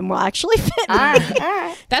that one of them will actually fit me. All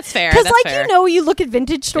right. That's fair. Because That's like, fair. you look at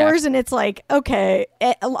vintage stores and it's like, okay,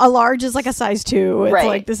 a large is like a size 2. It's Right.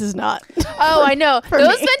 like, this is not. Oh, I know.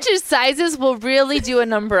 Those me. vintage sizes will really do a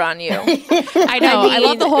number on you. I know. I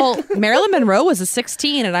love the whole Marilyn Monroe was a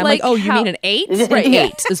 16 and I'm like, Like, oh, you how- mean an 8? Right. Yeah.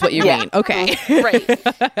 8 is what you Yeah. mean. Okay. Right.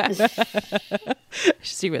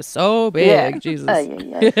 She was so big. Yeah. Jesus.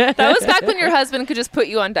 Yeah. That was back when your husband could just put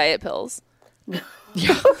you on diet pills.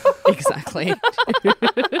 Yeah, exactly.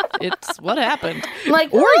 It's what happened. I'm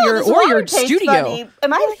like, Or "Oh, your- this or water your tastes studio." funny.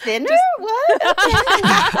 Am I thinner? What?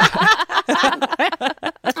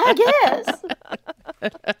 I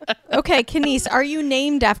guess. Okay, Kenice, are you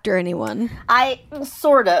named after anyone? I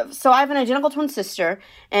sort of. So I have an identical twin sister,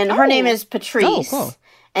 and her name is Patrice. Oh, cool.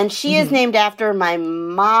 And she is named after my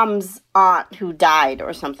mom's aunt who died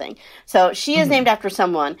or something. So she is named after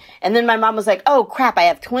someone. And then my mom was like, oh, crap, I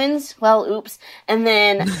have twins? Well, oops. And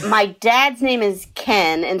then my dad's name is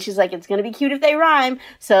Ken, and she's like, it's going to be cute if they rhyme.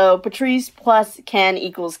 So Patrice plus Ken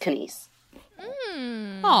equals Kenice.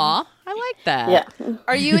 Aw, I like that. Yeah.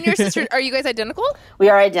 Are you and your sister, are you guys identical? We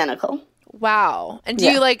are identical. Wow. And do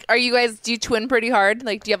Yeah. you like, do you twin pretty hard?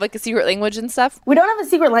 Like, do you have like a secret language and stuff? We don't have a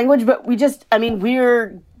secret language, but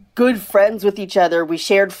we're good friends with each other. We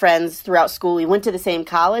shared friends throughout school. We went to the same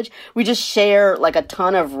college. We just share like a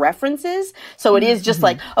ton of references. So it is just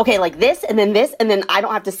like, okay, like this, and then I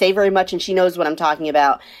don't have to say very much and she knows what I'm talking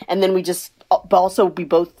about. And then we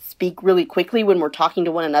both speak really quickly when we're talking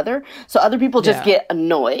to one another. So other people just get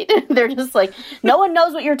annoyed. They're just like, no one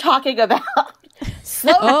knows what you're talking about.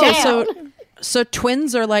 Slow down. So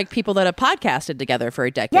twins are like people that have podcasted together for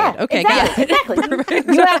a decade. Yeah, Okay, exactly, got it.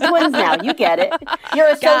 exactly. You have twins now. You get it. You're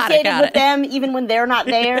associated got with it. them even when they're not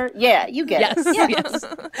there. Yeah, you get Yes, it. Yeah. yes.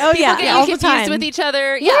 Oh yeah, Get all you the confused time. with each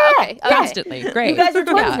other? Yeah, Yeah. Okay. Okay. Constantly. Great. You guys are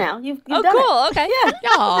twins Yeah. now. You've Oh, done cool. it. Okay. Yeah.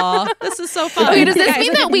 Aw, this is so fun. Okay, does this Guys,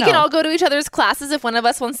 mean I that didn't we can know. all go to each other's classes if one of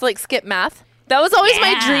us wants to like skip math? That was always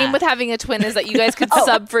my dream with having a twin, is that you guys could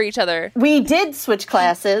sub for each other. We did switch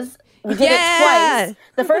classes. We did Yeah. it twice.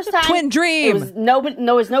 The first time, Twin dream. It was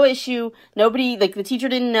there was no issue. Nobody, like the teacher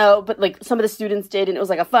didn't know, but like some of the students did, and it was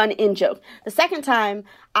like a fun in joke. The second time,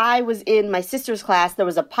 I was in my sister's class. There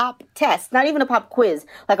was a pop test, not even a pop quiz,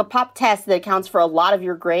 like a pop test that accounts for a lot of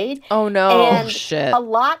your grade. Oh, no. And shit. a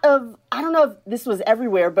lot of I don't know if this was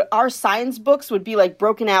everywhere, but our science books would be like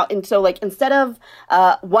broken out. And so like instead of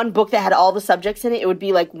one book that had all the subjects in it, it would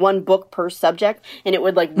be like one book per subject, and it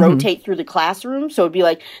would like rotate through the classroom. So it'd be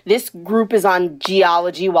like this group is on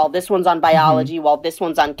geology while this one's on biology while this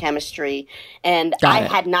one's on chemistry. And I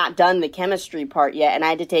had not done the chemistry part yet, and I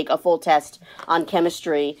had to take a full test on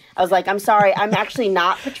chemistry. I was like, I'm sorry, I'm actually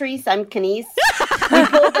not Patrice, I'm Kenice. We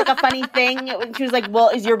pulled like a funny thing. She was like, well,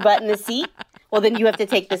 is your butt in the seat? Well, then you have to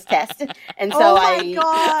take this test. And so I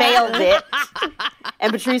failed it.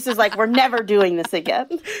 And Patrice was like, we're never doing this again.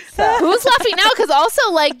 So. Who's laughing now? Because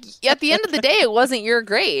also, like, at the end of the day, it wasn't your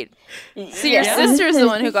grade. So your sister's the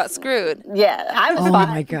one who got screwed. Yeah, I was fine.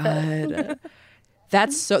 Oh my God.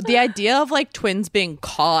 That's so, the idea of like twins being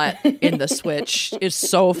caught in the switch is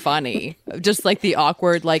so funny. Just like the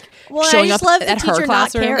awkward, like showing up at her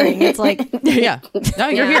classroom. Caring. It's like, yeah, no,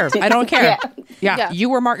 you're here. I don't care. Yeah. You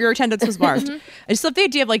were your attendance was marked. I just love the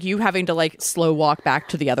idea of like you having to like slow walk back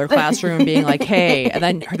to the other classroom, being like, hey, and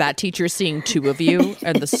then that teacher seeing two of you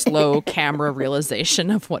and the slow camera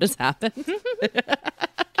realization of what has happened.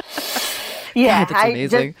 Yeah, God, that's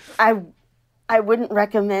amazing. I wouldn't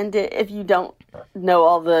recommend it if you don't know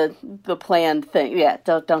all the planned thing. Yeah,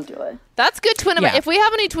 don't do it. That's good twin. Yeah. If we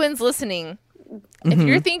have any twins listening, if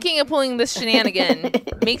you're thinking of pulling this shenanigan,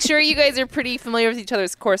 make sure you guys are pretty familiar with each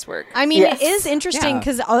other's coursework. I mean, it is interesting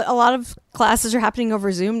because a lot of classes are happening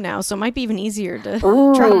over Zoom now, so it might be even easier to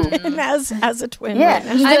drop in as a twin. Yeah, right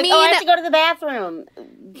now. I mean, I have to go to the bathroom.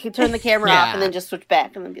 You can turn the camera off and then just switch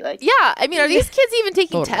back and then be like, yeah. I mean, are these kids even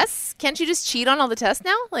taking tests? Can't you just cheat on all the tests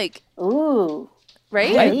now? Like, ooh,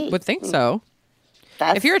 right? I would think so.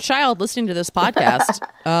 If you're a child listening to this podcast,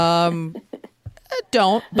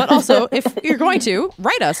 don't. But also, if you're going to,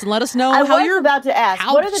 write us and let us know how you're about to ask.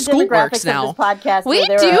 What are the demographics now? Of this podcast? We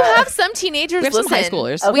do have some teenagers. We have some high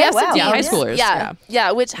schoolers. Okay, we have some high schoolers.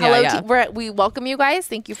 Yeah. Which we welcome you guys.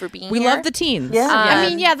 Thank you for being here. We love the teens. Yeah. I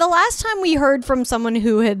mean, the last time we heard from someone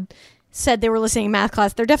who had said they were listening to math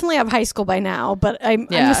class, they're definitely out of high school by now. But I'm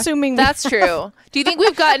assuming that's true. Do you think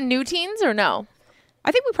we've gotten new teens or no?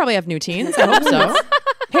 I think we probably have new teens. I hope so.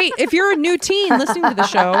 Hey, if you're a new teen listening to the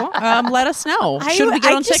show, let us know. Should we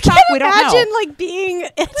get on TikTok? We don't know. Imagine like being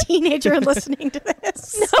a teenager and listening to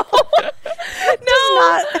this. No.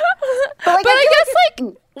 But I guess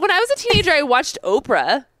like when I was a teenager, I watched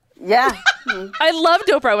Oprah. Yeah. I loved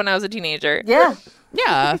Oprah when I was a teenager. Yeah.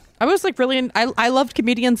 Yeah, I was like really. I loved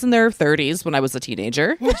comedians in their 30s when I was a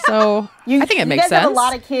teenager. So I think it makes sense. You guys have a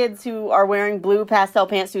lot of kids who are wearing blue pastel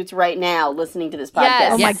pantsuits right now, listening to this podcast.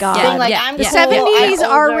 Yes. Oh my God! Being like, I'm the cool, 70s I'm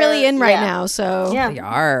are older. really in right now. So yeah. They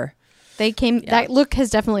are. They came. That look has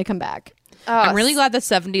definitely come back. I'm really glad the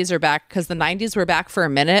 70s are back because the 90s were back for a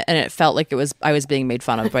minute and it felt like I was being made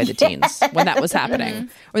fun of by the teens when that was happening.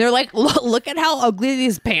 When they're like, look at how ugly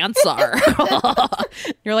these pants are.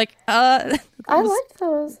 You're like, I like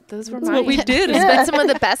those. Those were what we did. I spent some of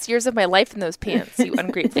the best years of my life in those pants. You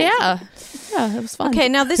ungrateful. Yeah, it was fun. Okay,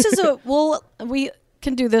 now this is we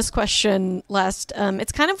can do this question last.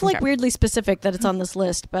 It's kind of like weirdly specific that it's on this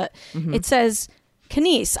list, but it says,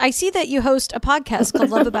 Kenice, I see that you host a podcast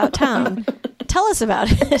called Love About Town. Tell us about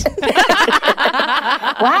it.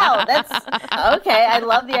 Wow, that's okay. I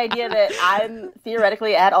love the idea that I'm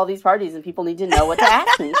theoretically at all these parties and people need to know what to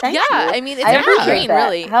ask me. Thank you. I mean, it's evergreen,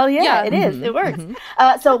 really. Hell yeah, it is. It works.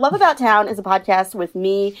 So Love About Town is a podcast with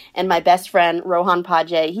me and my best friend, Rohan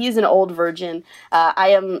Pajay. He is an old virgin.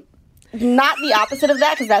 I am not the opposite of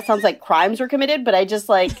that because that sounds like crimes were committed, but I just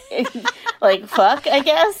like fuck, I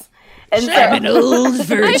guess. And so, I'm an old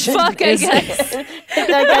virgin. I guess. It's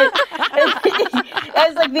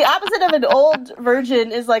like the opposite of an old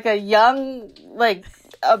virgin is like a young,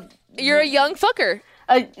 You're a young fucker.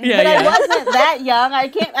 I wasn't that young. I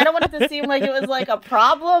don't want it to seem like it was like a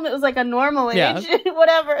problem. It was like a normal age,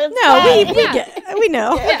 whatever. It's we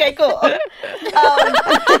know. Yeah, okay, cool.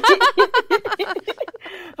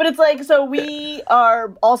 But it's like, so we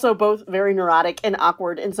are also both very neurotic and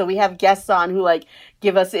awkward, and so we have guests on who like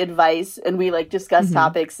give us advice, and we like discuss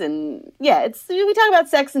topics, and we talk about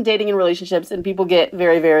sex and dating and relationships, and people get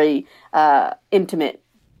very, very intimate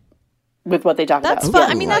with what they talk about. That's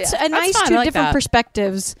fun. I mean, that's a nice fun. two Like different that.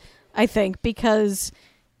 perspectives, I think, because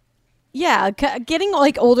getting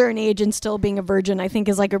like older in age and still being a virgin, I think,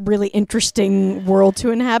 is like a really interesting world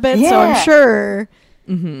to inhabit. So I'm sure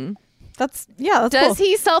that's Does cool.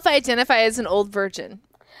 he self-identify as an old virgin?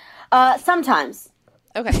 Sometimes.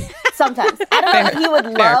 Okay. Sometimes. I don't know if he would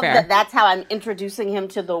love fair. that that's how I'm introducing him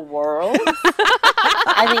to the world.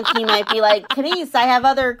 I think he might be like, Kenice, I have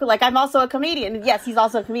other, like, I'm also a comedian. Yes, he's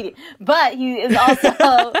also a comedian. But he is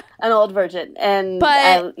also an old virgin. And,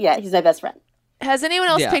 he's my best friend. Has anyone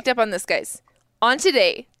else Yeah. picked up on this, guys? On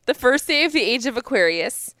today, the first day of the age of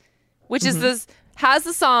Aquarius, which is this, has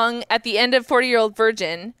the song at the end of 40-Year-Old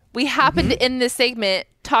Virgin. We happen to end this segment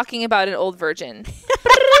talking about an old virgin.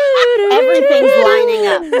 Everything's lining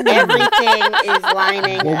up. Everything is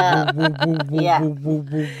lining up. Yeah.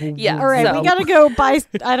 Yeah. All right, so- we gotta go buy.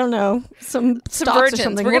 I don't know, some stocks virgins. or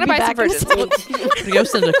something. We're gonna We'll be buy some back in a virgins. second. We go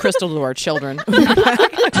send a crystal to our children.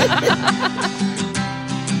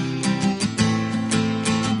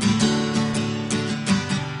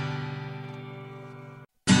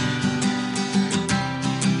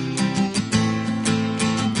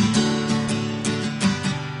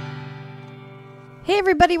 Hey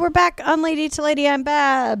everybody, we're back on Lady to Lady. I'm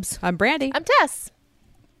Babs, I'm Brandy. I'm Tess.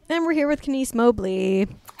 and we're here with Kenice Mobley.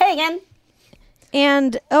 Hey again.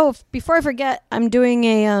 And before I forget, I'm doing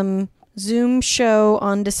a Zoom show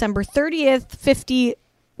on December 30th. 50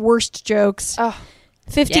 worst jokes. Oh,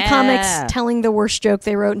 50 Yeah. comics telling the worst joke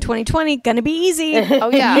they wrote in 2020. Gonna be easy. oh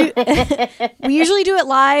yeah. We usually do it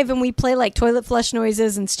live, and we play like toilet flush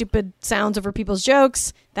noises and stupid sounds over people's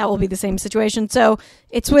jokes. That will be the same situation. So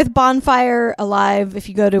it's with Bonfire Alive. If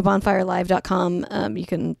you go to bonfirelive.com, you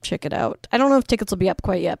can check it out. I don't know if tickets will be up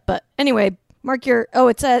quite yet, but anyway, mark your. Oh,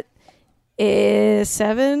 it's at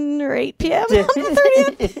 7 or 8 p.m. on the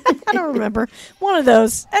 30th. I don't remember. One of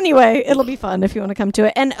those. Anyway, it'll be fun if you want to come to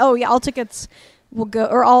it. And all tickets will go,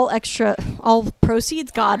 or all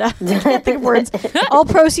proceeds. God, I can't think of words. All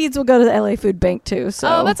proceeds will go to the LA Food Bank too. So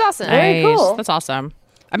Oh, that's awesome. Very cool. That's awesome.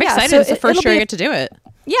 I'm Yeah, excited. so It's the first it'll year I be get to do it.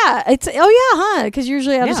 yeah, it's because you're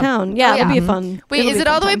usually out of Yeah. town. Yeah, Oh, it'll yeah. be a fun. Wait, it'll is be it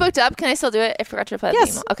a all the fun way time. booked up? Can I still do it? I forgot to reply to the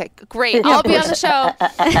Yes. email. Okay, great. I'll be on the show. Yeah,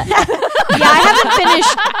 I haven't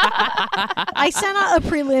finished. I sent out a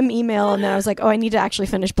prelim email, and then I was like, "Oh, I need to actually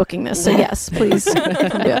finish booking this." So yes, please.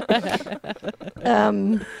 Come do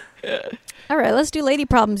it. All right, let's do lady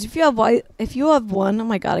problems. If you have one, oh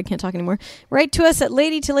my God, I can't talk anymore. Write to us at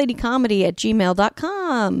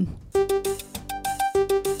ladytoladycomedy@gmail.com.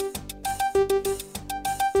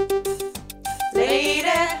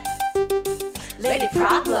 Lady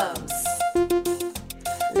problems.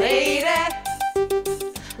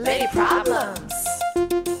 Lady problems.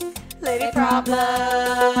 Lady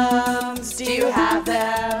problems. Do you have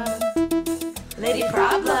them? Lady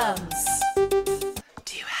problems.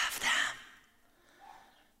 Do you have them?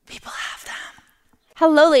 People have them.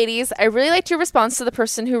 Hello, ladies. I really liked your response to the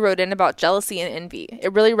person who wrote in about jealousy and envy.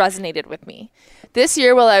 It really resonated with me. This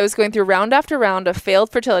year, while I was going through round after round of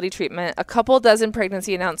failed fertility treatment, a couple dozen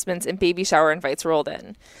pregnancy announcements and baby shower invites rolled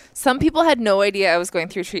in. Some people had no idea I was going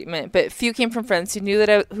through treatment, but few came from friends who knew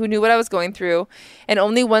what I was going through, and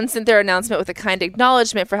only one sent their announcement with a kind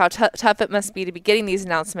acknowledgement for how tough it must be to be getting these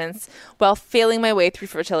announcements while failing my way through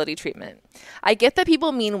fertility treatment. I get that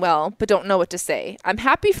people mean well, but don't know what to say. I'm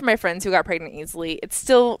happy for my friends who got pregnant easily. It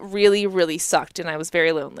still really, really sucked, and I was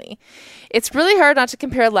very lonely. It's really hard not to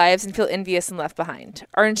compare lives and feel envious and left behind.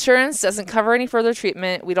 Our insurance doesn't cover any further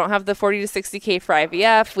treatment. We don't have the $40 to $60K for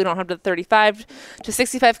IVF. We don't have the $35 to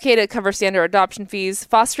 $65K to cover standard adoption fees.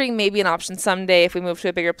 Fostering may be an option someday if we move to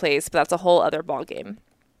a bigger place, but that's a whole other ballgame.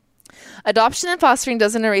 Adoption and fostering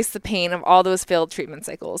doesn't erase the pain of all those failed treatment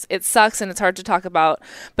cycles. It sucks and it's hard to talk about,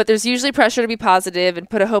 but there's usually pressure to be positive and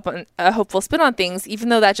put a hopeful spin on things, even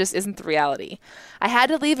though that just isn't the reality. I had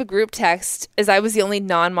to leave a group text as I was the only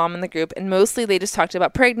non-mom in the group, and mostly they just talked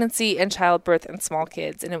about pregnancy and childbirth and small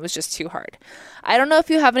kids, and it was just too hard. I don't know if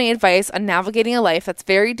you have any advice on navigating a life that's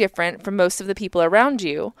very different from most of the people around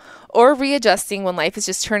you, or readjusting when life is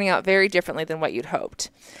just turning out very differently than what you'd hoped.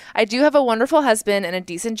 I do have a wonderful husband and a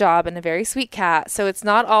decent job and a very sweet cat, so it's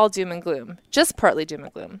not all doom and gloom, just partly doom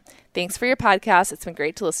and gloom. Thanks for your podcast. It's been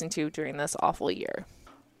great to listen to during this awful year.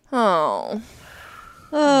 Oh,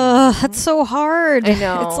 That's so hard. I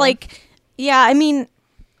know. It's like, yeah, I mean,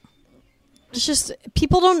 it's just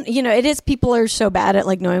people don't, it is, people are so bad at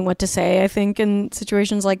like knowing what to say, I think, in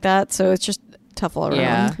situations like that. So it's just tough all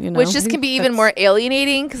around. Yeah. which just can be even more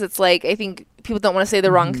alienating because it's like, I think people don't want to say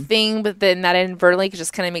the wrong thing, but then that inadvertently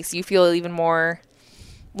just kind of makes you feel even more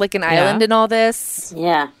like an island in all this.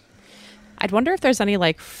 Yeah. I'd wonder if there's any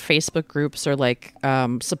like Facebook groups or like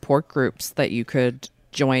support groups that you could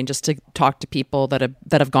join just to talk to people that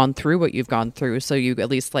have gone through what you've gone through, so you at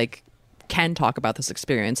least like can talk about this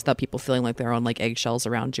experience without people feeling like they're on like eggshells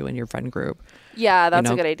around you in your friend group. Yeah, that's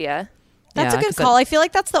know? a good idea. That's Yeah, a good 'cause call. I feel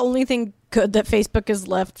like that's the only thing good that Facebook is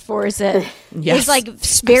left for is that Yes, there's like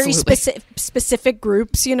very absolutely. specific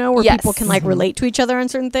groups, where Yes. people can like relate to each other on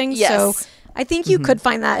certain things. Yes. So I think you could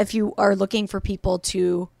find that if you are looking for people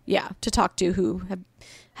to talk to who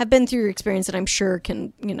have been through your experience, and I'm sure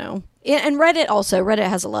can, and Reddit also. Reddit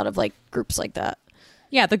has a lot of like groups like that.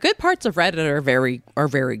 Yeah, the good parts of Reddit are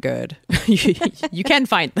very good. You can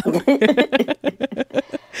find them.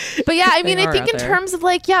 But yeah, I mean, I think in terms of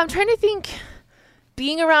like, I'm trying to think,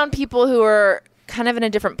 being around people who are kind of in a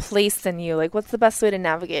different place than you, like, what's the best way to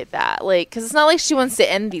navigate that? Like, because it's not like she wants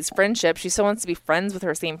to end these friendships. She still wants to be friends with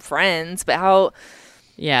her same friends. But how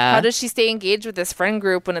does she stay engaged with this friend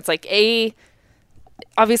group when it's like,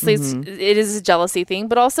 obviously it is a jealousy thing,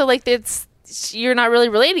 but also like you're not really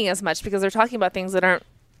relating as much because they're talking about things that aren't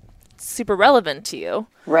super relevant to you.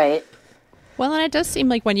 Right. Well, and it does seem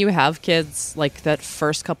like when you have kids, like that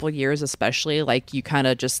first couple of years especially, like you kind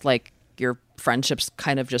of just like your friendships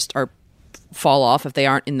kind of just fall off if they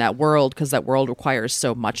aren't in that world, because that world requires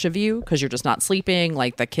so much of you because you're just not sleeping.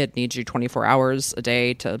 Like the kid needs you 24 hours a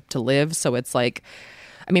day to live. So it's like,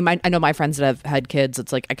 I mean, I know my friends that have had kids,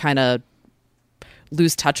 it's like I kind of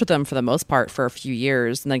lose touch with them for the most part for a few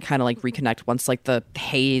years and then kind of like reconnect once like the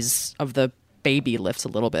haze of the baby lifts a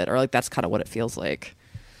little bit, or like that's kind of what it feels like.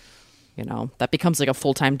 You know, that becomes like a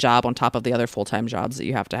full-time job on top of the other full-time jobs that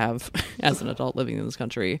you have to have as an adult living in this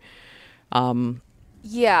country. So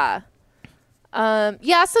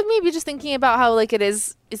maybe just thinking about how like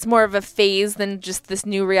it's more of a phase than just this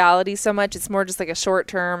new reality so much. It's more just like a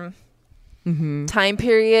short-term time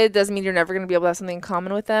period. Doesn't mean you're never going to be able to have something in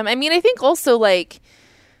common with them. I mean, I think also like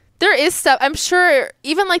there is stuff, I'm sure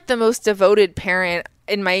even like the most devoted parent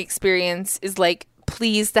in my experience is like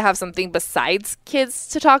pleased to have something besides kids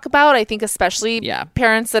to talk about. I think especially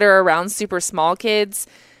parents that are around super small kids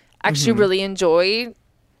actually really enjoy,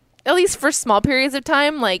 at least for small periods of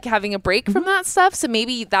time, like having a break from that stuff. So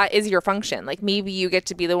maybe that is your function. Like maybe you get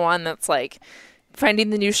to be the one that's like finding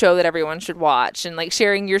the new show that everyone should watch and like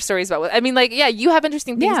sharing your stories about I mean, like, you have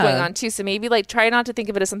interesting things going on too. So maybe like try not to think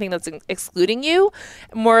of it as something that's excluding you,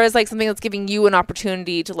 more as like something that's giving you an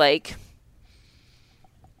opportunity to like.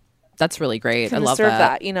 That's really great. I love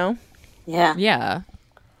that. You know? Yeah. Yeah.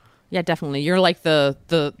 Yeah, definitely. You're like the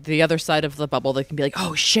other side of the bubble that can be like,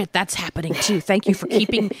 oh shit, that's happening too. Thank you for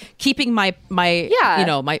keeping my you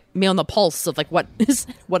know, my me on the pulse of like what is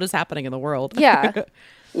happening in the world. Yeah.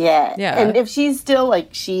 Yeah. Yeah. And if she's still like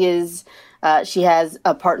she is, she has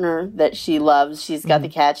a partner that she loves. She's got the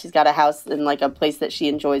cat. She's got a house in like a place that she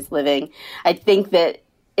enjoys living. I think that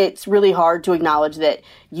it's really hard to acknowledge that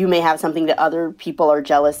you may have something that other people are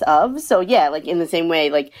jealous of. So yeah, like in the same way,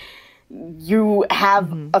 like you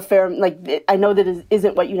have a fair, like, I know that it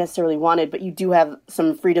isn't what you necessarily wanted, but you do have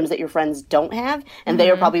some freedoms that your friends don't have. And they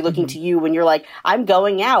are probably looking to you when you're like, I'm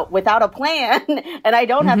going out without a plan and I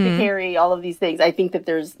don't have to carry all of these things. I think that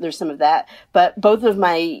there's some of that. But both of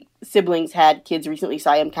my siblings had kids recently,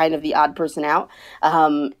 so I am kind of the odd person out.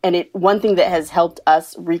 And one thing that has helped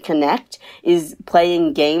us reconnect is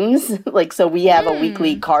playing games. Like, so we have a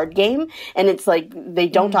weekly card game, and it's like they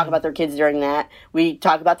don't talk about their kids during that. We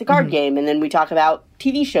talk about the card game, and then we talk about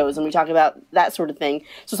TV shows, and we talk about that sort of thing.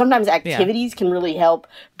 So sometimes activities can really help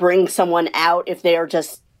bring someone out if they are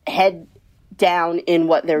just head down in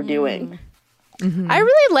what they're doing. I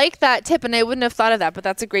really like that tip, and I wouldn't have thought of that, but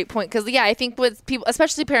that's a great point. Because, I think with people,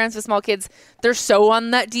 especially parents with small kids, they're so on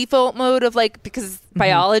that default mode of, like, because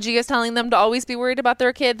biology is telling them to always be worried about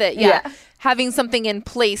their kid, that, having something in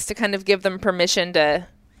place to kind of give them permission to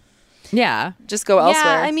just go elsewhere.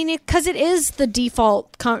 Yeah, I mean, because it is the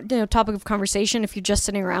default topic of conversation if you're just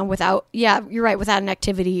sitting around without, you're right, without an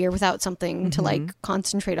activity or without something to, like,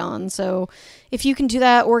 concentrate on. So if you can do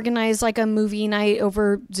that, organize, like, a movie night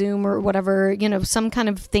over Zoom or whatever, some kind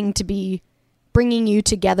of thing to be bringing you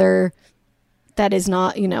together that is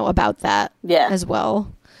not, about that as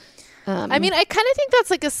well. I mean, I kind of think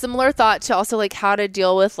that's, like, a similar thought to also, like, how to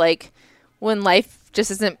deal with, like, when life just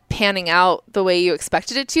isn't panning out the way you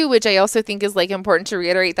expected it to, which I also think is, like, important to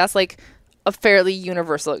reiterate. That's, like, a fairly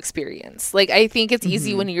universal experience. Like, I think it's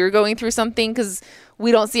easy when you're going through something because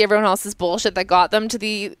we don't see everyone else's bullshit that got them to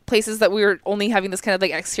the places that we were only having this kind of,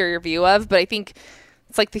 like, exterior view of. But I think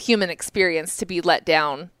it's, like, the human experience to be let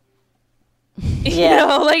down.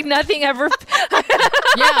 Like, nothing ever.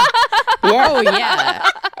 Oh, yeah.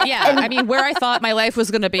 Yeah. I mean, where I thought my life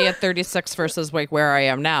was going to be at 36 versus, like, where I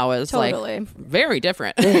am now is, like, very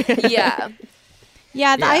different. Yeah,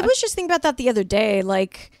 I was just thinking about that the other day.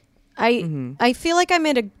 Like, I feel like I'm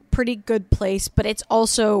in a pretty good place, but it's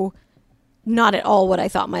also not at all what I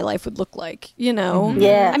thought my life would look like,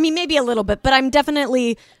 Yeah. I mean, maybe a little bit, but I'm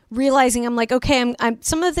definitely realizing I'm like, okay, I'm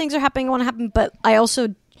some of the things are happening I want to happen, but I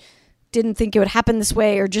also didn't think it would happen this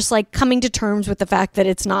way, or just like coming to terms with the fact that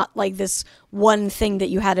it's not like this one thing that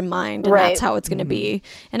you had in mind and that's how it's going to be.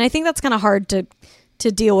 And I think that's kind of hard to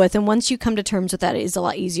to deal with. And once you come to terms with that, it is a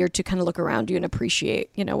lot easier to kind of look around you and appreciate,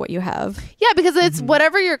 what you have. Yeah, because it's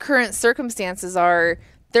whatever your current circumstances are,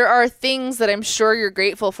 there are things that I'm sure you're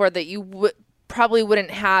grateful for that you probably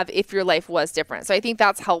wouldn't have if your life was different. So I think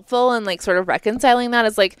that's helpful, and like sort of reconciling that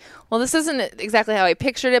is like, well, this isn't exactly how I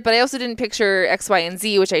pictured it, but I also didn't picture X, Y, and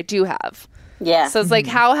Z, which I do have. Yeah. So it's like,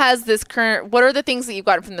 how has this what are the things that you've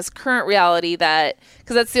gotten from this current reality because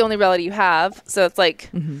that's the only reality you have. So it's like,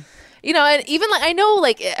 and even like, I know,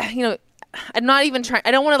 like, I'm not even trying,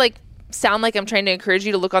 I don't want to like sound like I'm trying to encourage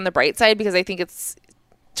you to look on the bright side, because I think it's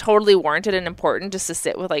totally warranted and important just to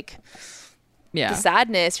sit with like the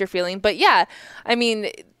sadness you're feeling. But yeah, I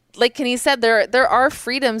mean, like Kenice said, there are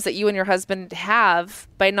freedoms that you and your husband have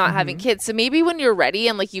by not having kids. So maybe when you're ready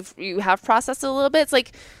and like you have processed it a little bit, it's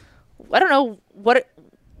like, I don't know, what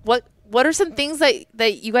are some things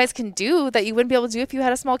that you guys can do that you wouldn't be able to do if you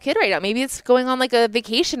had a small kid right now? Maybe it's going on like a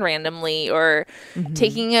vacation randomly, or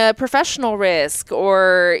taking a professional risk,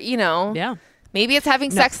 or maybe it's having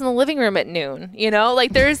sex in the living room at noon.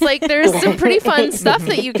 Like there's some pretty fun stuff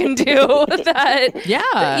that you can do. That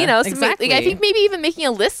exactly. Like, I think maybe even making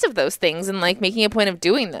a list of those things and like making a point of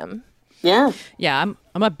doing them. Yeah,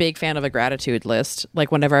 I'm a big fan of a gratitude list.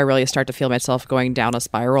 Like whenever I really start to feel myself going down a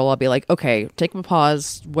spiral, I'll be like, okay, take a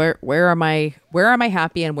pause. Where am I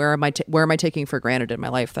happy, and where am I taking for granted in my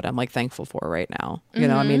life that I'm like thankful for right now?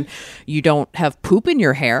 I mean, you don't have poop in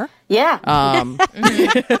your hair. Yeah.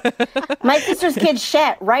 My sister's kid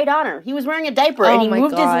shat right on her. He was wearing a diaper, and he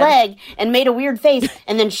moved his leg and made a weird face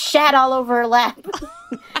and then shat all over her lap.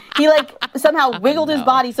 He like somehow wiggled his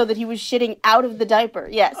body so that he was shitting out of the diaper.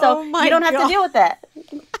 Yeah. So you don't have to deal with that.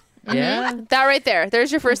 Yeah. That right there.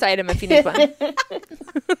 There's your first item if you need one.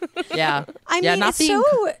 Yeah. I mean, not it's being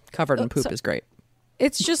so covered in poop is great.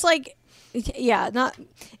 It's just like,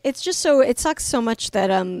 it's just so, it sucks so much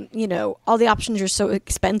that, all the options are so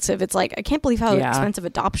expensive. It's like, I can't believe how expensive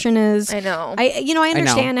adoption is. I know. I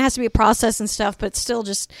understand it has to be a process and stuff, but still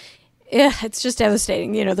just, it's just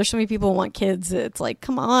devastating. There's so many people who want kids. It's like,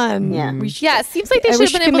 come on. Yeah. It seems like they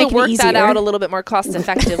should have been able to work that out a little bit more cost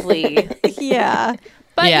effectively. Yeah.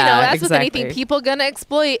 But, as with anything, people gonna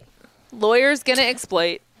exploit. Lawyers gonna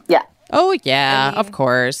exploit. Yeah. Oh, yeah, of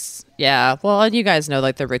course. Yeah. Well, and you guys know,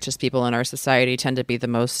 like, the richest people in our society tend to be the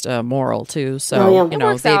most moral, too. So,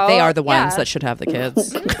 they are the ones that should have the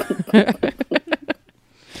kids.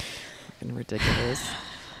 Fucking ridiculous.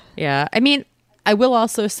 Yeah. I mean, I will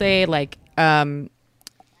also say, like, as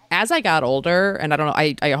I got older, and I don't know,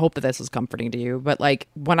 I hope that this is comforting to you, but, like,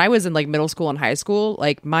 when I was in, like, middle school and high school,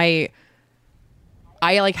 like, I,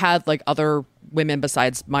 like, had, like, other women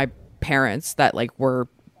besides my parents that, like,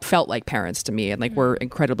 felt like parents to me and like were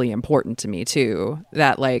incredibly important to me too,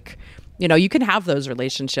 that like you can have those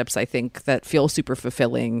relationships, I think, that feel super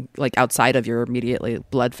fulfilling, like outside of your immediately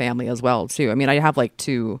blood family as well too. I mean, I have like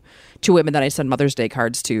two women that I send Mother's Day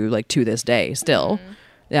cards to, like, to this day still.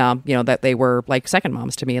 That they were like second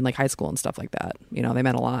moms to me in like high school and stuff like that. They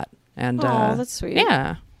meant a lot. And that's sweet.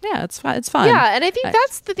 Yeah, it's fun. Yeah, and I think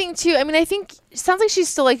that's the thing too. I mean, I think it sounds like she's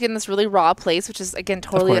still like in this really raw place, which is again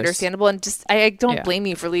totally understandable. And just I don't blame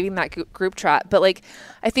you for leaving that group chat. But like,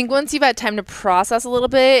 I think once you've had time to process a little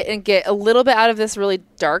bit and get a little bit out of this really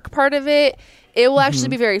dark part of it, it will actually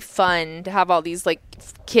be very fun to have all these like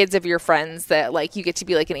kids of your friends that like you get to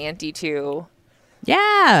be like an auntie to.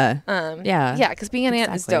 Yeah. Yeah, because being an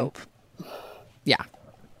aunt is dope. Yeah.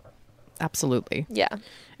 Absolutely. Yeah.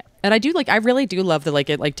 And I really do love that,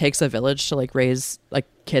 like, it like takes a village to like raise like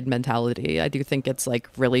kid mentality. I do think it's like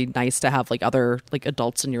really nice to have like other like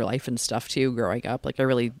adults in your life and stuff too growing up. Like I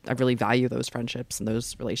really value those friendships and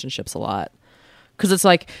those relationships a lot. Because it's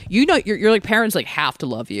like, your like parents like have to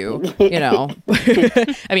love you, I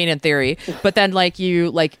mean, in theory. But then like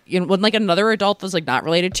when like another adult that's like not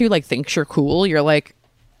related to like thinks you're cool, you're like,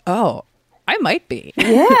 oh, I might be.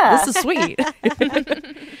 Yeah. This is sweet.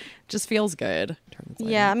 Just feels good.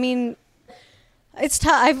 Yeah, I mean, it's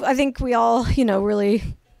tough. I think we all, really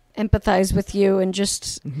empathize with you, and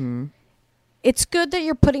just it's good that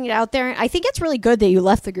you're putting it out there. I think it's really good that you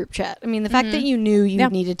left the group chat. I mean, the fact that you knew you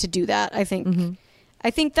needed to do that, I think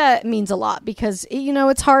that means a lot, because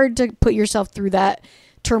it's hard to put yourself through that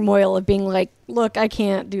turmoil of being like, look, I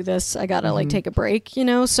can't do this. I gotta like take a break.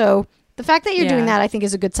 So the fact that you're doing that, I think,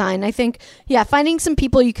 is a good sign. I think, finding some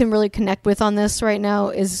people you can really connect with on this right now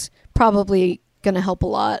is probably going to help a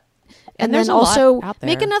lot. And then also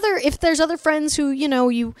make another, if there's other friends who,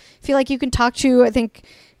 you feel like you can talk to, I think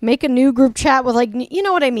make a new group chat with like, you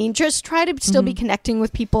know what I mean? Just try to still be connecting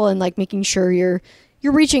with people and like making sure you're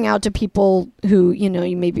reaching out to people who, you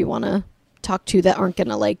maybe want to talk to that aren't going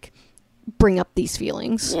to like bring up these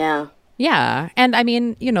feelings. Yeah. Yeah. And I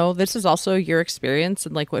mean, this is also your experience.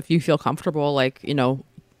 And like, if you feel comfortable, like,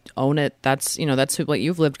 own it. That's what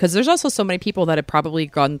you've lived. Because there's also so many people that have probably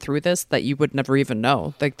gone through this that you would never even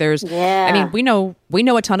know. Like I mean, we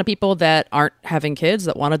know a ton of people that aren't having kids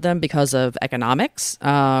that wanted them because of economics,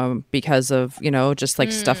 because of, just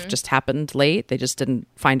like stuff just happened late. They just didn't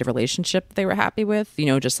find a relationship they were happy with,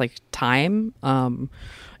 just like time, and,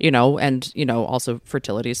 also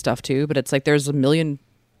fertility stuff too. But it's like, there's a million,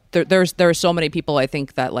 there are so many people, I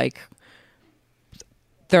think, that like,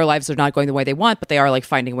 their lives are not going the way they want, but they are like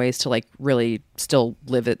finding ways to like really still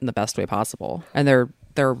live it in the best way possible. And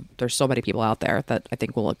there's so many people out there that I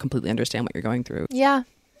think will completely understand what you're going through. Yeah.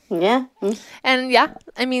 Yeah. And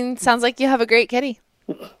I mean, sounds like you have a great kitty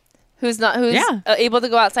who's able to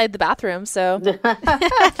go outside the bathroom. So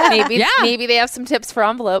maybe they have some tips for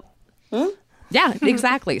envelope. Yeah,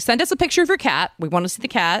 exactly. Send us a picture of your cat. We want to see the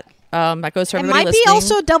cat. That goes for everybody It might listening. be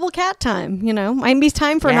also double cat time, Might be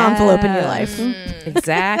time for an envelope in your life.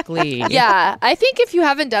 Exactly. Yeah. I think if you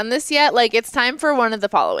haven't done this yet, like it's time for one of the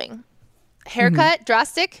following. Haircut,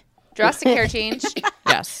 drastic hair change.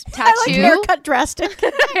 Yes. Tattoo. I like haircut drastic.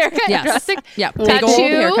 Haircut, Yes. drastic. Yeah. Big Tattoo old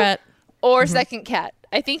haircut. or second cat.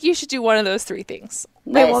 I think you should do one of those three things.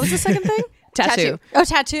 Wait, what was the second thing? Tattoo. Oh,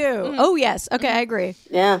 tattoo. Oh, yes. Okay, I agree.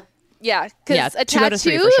 Yeah. Yeah, because a 2 out of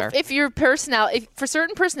 3 tattoo, for sure. if your for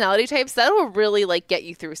certain personality types, that will really like get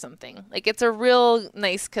you through something. Like it's a real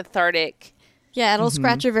nice cathartic. Yeah, it'll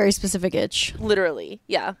scratch a very specific itch. Literally,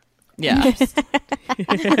 yeah. Yeah.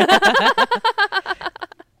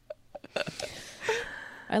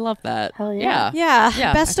 I love that. Hell yeah. Yeah.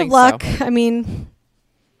 Yeah, Best I of think luck. so. I mean,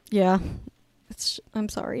 yeah. I'm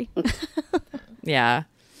sorry. Yeah.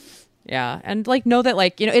 Yeah. And like know that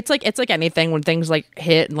like, it's like anything when things like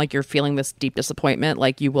hit and like you're feeling this deep disappointment,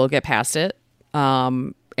 like you will get past it.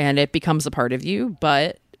 And it becomes a part of you,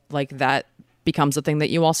 but like that becomes a thing that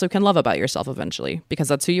you also can love about yourself eventually because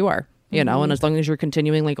that's who you are, and as long as you're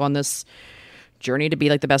continuing like on this journey to be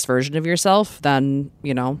like the best version of yourself, then,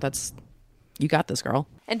 you got this, girl.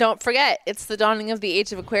 And don't forget, it's the dawning of the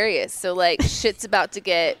age of Aquarius, so like shit's about to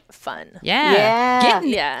get fun. Yeah.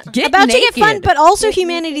 Yeah. Get About naked. to get fun, but also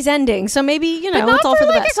humanity's ending. So maybe, But not it's all for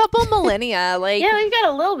the like best. a couple millennia. Like Yeah, we've got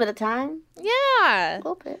a little bit of time. yeah. A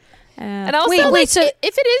little bit. And also, Wait, like, so-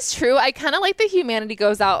 if it is true, I kind of like that humanity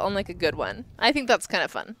goes out on like a good one. I think that's kind of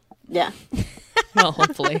fun. Yeah. Well,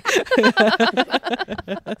 hopefully.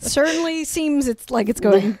 Certainly seems it's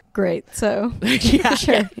going great. So, Yeah,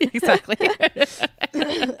 sure. exactly.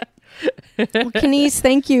 Well, Kenice,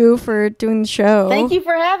 thank you for doing the show. Thank you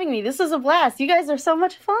for having me. This was a blast. You guys are so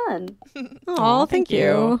much fun. Oh, thank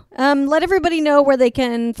you. Let everybody know where they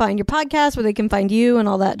can find your podcast, where they can find you, and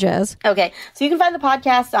all that jazz. Okay, so you can find the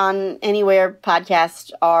podcast on anywhere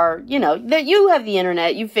podcasts are, that you have the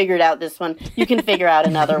internet. You figured out this one. You can figure out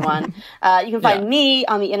another one. You can find me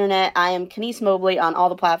on the internet. I am Kenice Mobley on all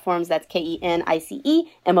the platforms. That's KENICE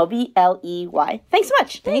MOBLEY. Thanks so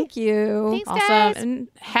much. Thanks you. Thanks, Awesome. guys. And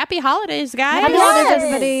happy holidays, guys. Happy holidays,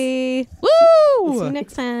 everybody. Woo! See you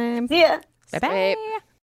next time. See ya. Bye-bye. Bye.